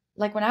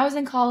 like when I was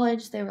in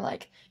college, they were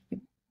like,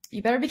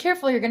 you better be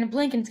careful, you're gonna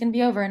blink and it's gonna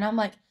be over. And I'm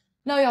like,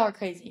 no, y'all are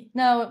crazy.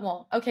 No, it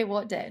won't. Okay, well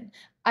it did.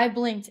 I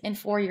blinked and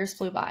 4 years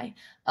flew by.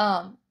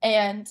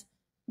 And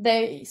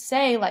they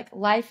say like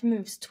life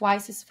moves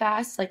twice as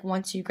fast like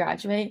once you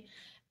graduate.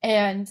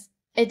 And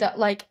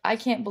like I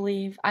can't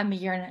believe I'm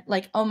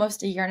like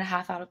almost a year and a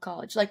half out of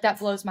college. Like that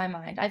blows my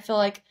mind. I feel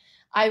like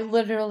I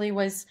literally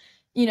was,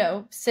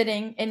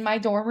 sitting in my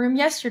dorm room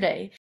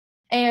yesterday.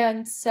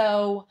 And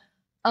so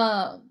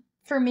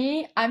for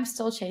me, I'm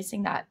still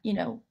chasing that,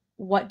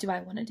 what do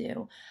I want to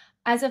do?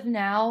 As of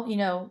now,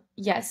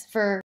 yes,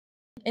 for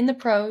in the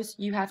pros,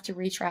 you have to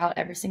reach out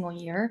every single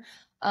year.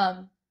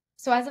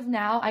 So as of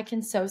now, I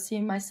can so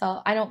see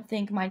myself. I don't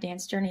think my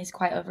dance journey is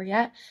quite over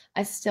yet.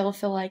 I still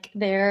feel like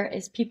there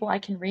is people I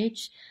can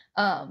reach,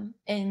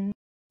 and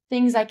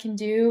things I can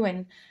do,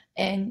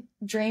 and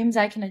dreams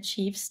I can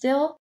achieve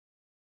still.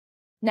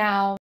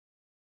 Now,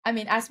 I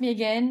mean, ask me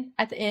again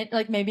at the end,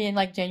 like maybe in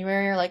like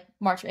January or like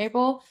March or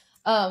April,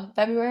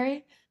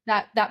 February.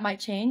 that might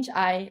change.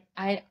 I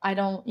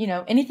don't,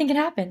 anything can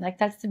happen. Like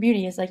that's the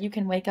beauty is like you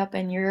can wake up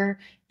and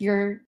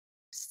you're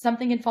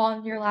something can fall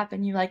in your lap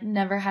and you like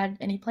never had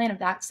any plan of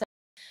that. So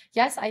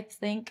yes, I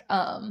think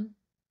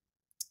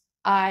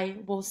I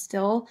will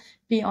still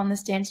be on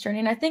this dance journey.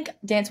 And I think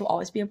dance will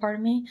always be a part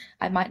of me.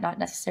 I might not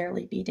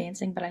necessarily be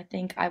dancing, but I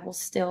think I will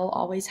still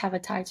always have a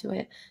tie to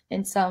it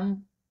in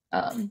some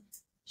um,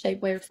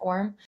 shape, way, or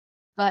form.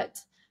 But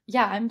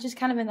yeah, I'm just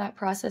kind of in that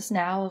process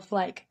now of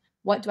like,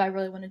 what do I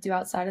really want to do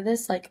outside of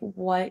this? Like,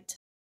 what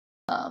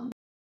um,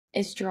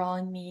 is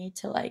drawing me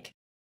to like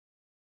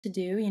to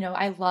do.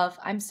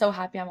 I'm so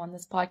happy I'm on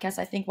this podcast.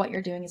 I think what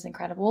you're doing is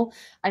incredible.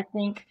 I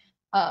think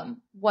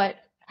what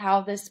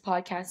how this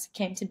podcast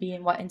came to be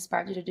and what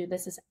inspired you to do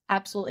this is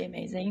absolutely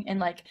amazing. And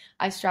like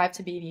I strive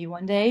to be you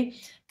one day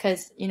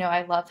because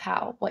I love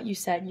how what you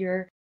said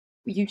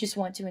you just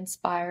want to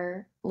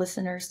inspire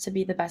listeners to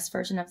be the best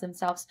version of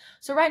themselves.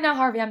 So right now,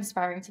 Harvey, I'm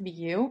aspiring to be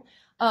you.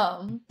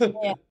 And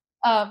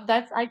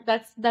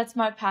that's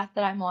my path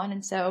that I'm on.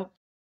 And so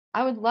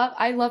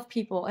I love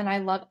people and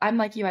I'm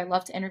like you, I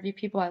love to interview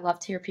people. I love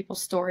to hear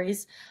people's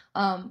stories.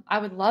 I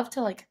would love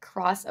to like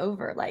cross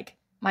over like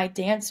my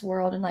dance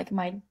world and like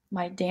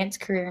my dance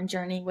career and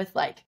journey with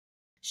like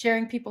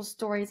sharing people's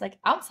stories like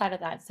outside of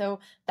that. So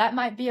that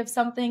might be of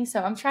something.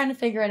 So I'm trying to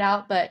figure it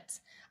out, but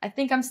I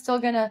think I'm still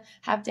gonna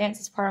have dance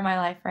as part of my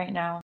life right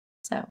now.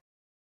 So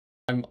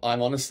I'm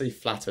honestly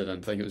flattered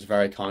and think it was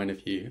very kind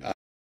of you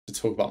to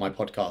talk about my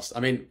podcast. I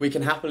mean, we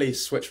can happily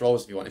switch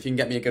roles if you want. If you can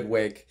get me a good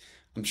wig,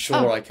 I'm sure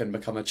oh, I can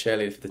become a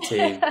cheerleader for the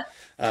team. I'll give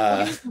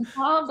Uh, you some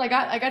palms. I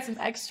got some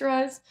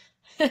extras.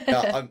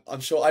 yeah, I'm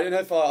sure. I don't know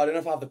if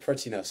I have the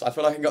prettiness. I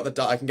feel like I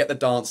can get the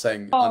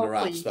dancing under Oh,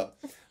 wraps, please. but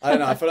I don't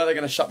know. I feel like they're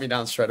going to shut me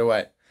down straight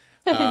away.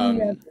 Yeah.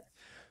 Um,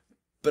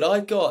 but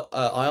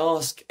I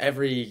ask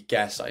every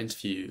guest I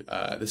interview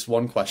this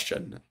one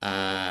question,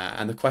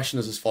 and the question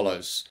is as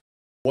follows: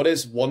 what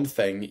is one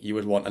thing you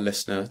would want a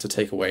listener to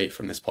take away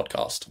from this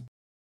podcast?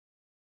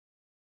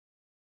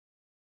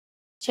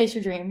 Chase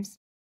your dreams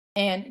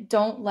and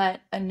don't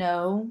let a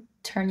no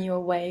turn you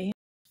away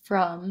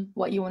from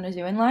what you want to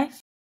do in life.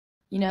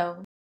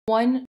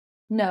 One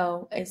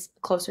no is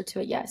closer to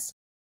a yes.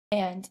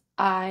 And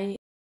I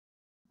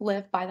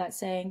live by that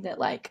saying that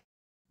like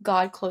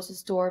God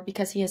closes door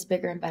because he has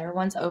bigger and better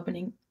ones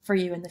opening for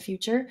you in the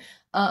future.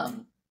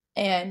 Um,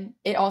 and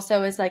it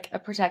also is like a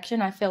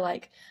protection. I feel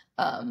like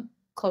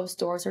closed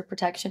doors are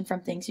protection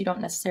from things you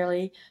don't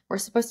necessarily were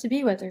supposed to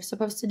be with or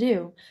supposed to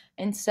do.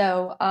 And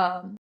so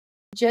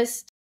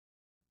just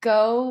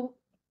go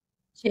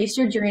chase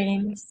your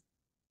dreams,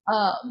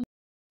 um,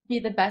 be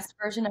the best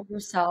version of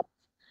yourself.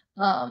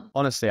 Um,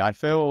 Honestly, I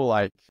feel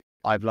like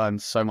I've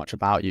learned so much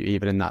about you,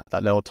 even in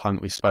that little time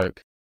that we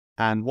spoke.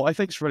 And what I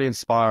think is really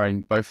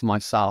inspiring, both for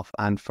myself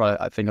and for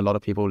I think a lot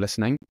of people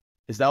listening,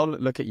 is they'll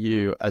look at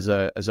you as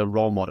a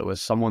role model,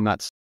 as someone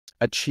that's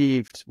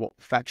achieved what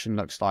perfection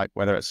looks like,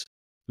 whether it's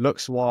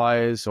looks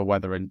wise or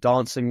whether in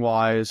dancing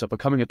wise or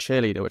becoming a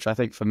cheerleader, which I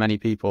think for many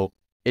people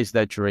is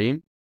their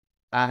dream.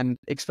 And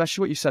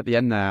especially what you said at the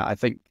end there, I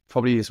think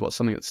probably is what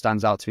something that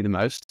stands out to me the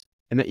most,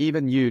 in that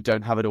even you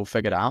don't have it all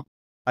figured out.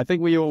 I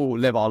think we all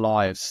live our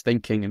lives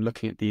thinking and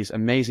looking at these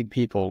amazing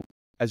people.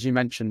 As you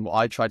mentioned, what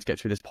I tried to get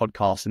through this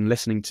podcast and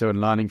listening to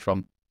and learning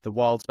from the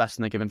world's best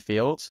in their given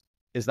fields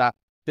is that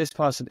this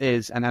person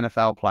is an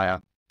NFL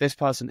player. This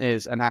person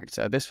is an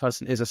actor. This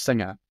person is a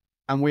singer.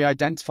 And we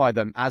identify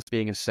them as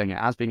being a singer,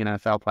 as being an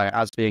NFL player,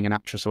 as being an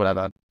actress or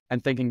whatever,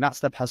 and thinking that's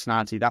their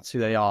personality. That's who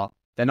they are.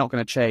 They're not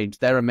going to change.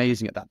 They're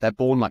amazing at that. They're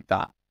born like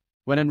that.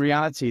 When in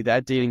reality,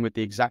 they're dealing with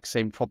the exact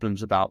same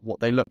problems about what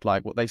they look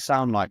like, what they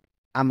sound like.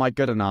 Am I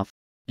good enough?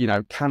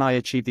 Can I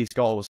achieve these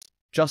goals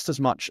just as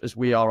much as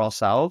we are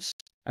ourselves?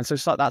 And so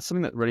that's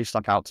something that really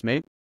stuck out to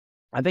me.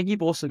 I think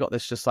you've also got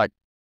this just like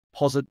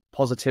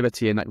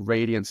positivity and like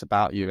radiance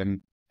about you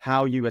and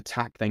how you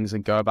attack things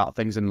and go about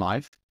things in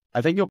life.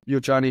 I think your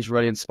journey is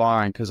really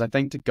inspiring because I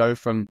think to go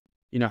from,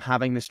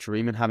 having this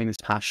dream and having this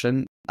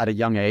passion at a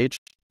young age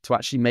to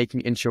actually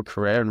making it into your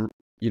career and,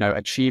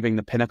 achieving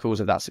the pinnacles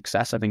of that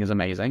success, I think is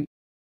amazing.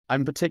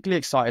 I'm particularly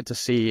excited to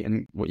see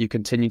and what you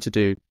continue to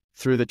do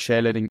through the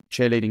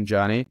cheerleading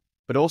journey,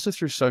 but also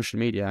through social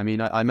media. I mean,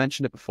 I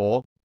mentioned it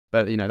before,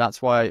 but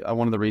that's why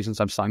one of the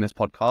reasons I'm starting this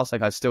podcast.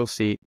 Like I still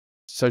see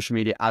social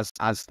media as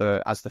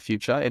the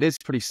future. It is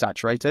pretty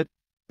saturated,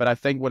 but I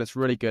think what it's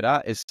really good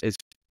at is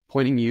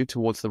pointing you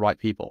towards the right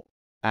people.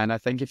 And I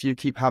think if you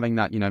keep having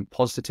that,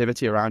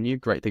 positivity around you,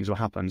 great things will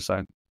happen.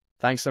 So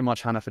thanks so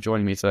much, Hannah, for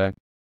joining me today.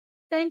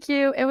 Thank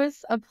you. It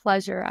was a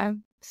pleasure.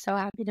 I'm so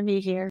happy to be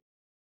here.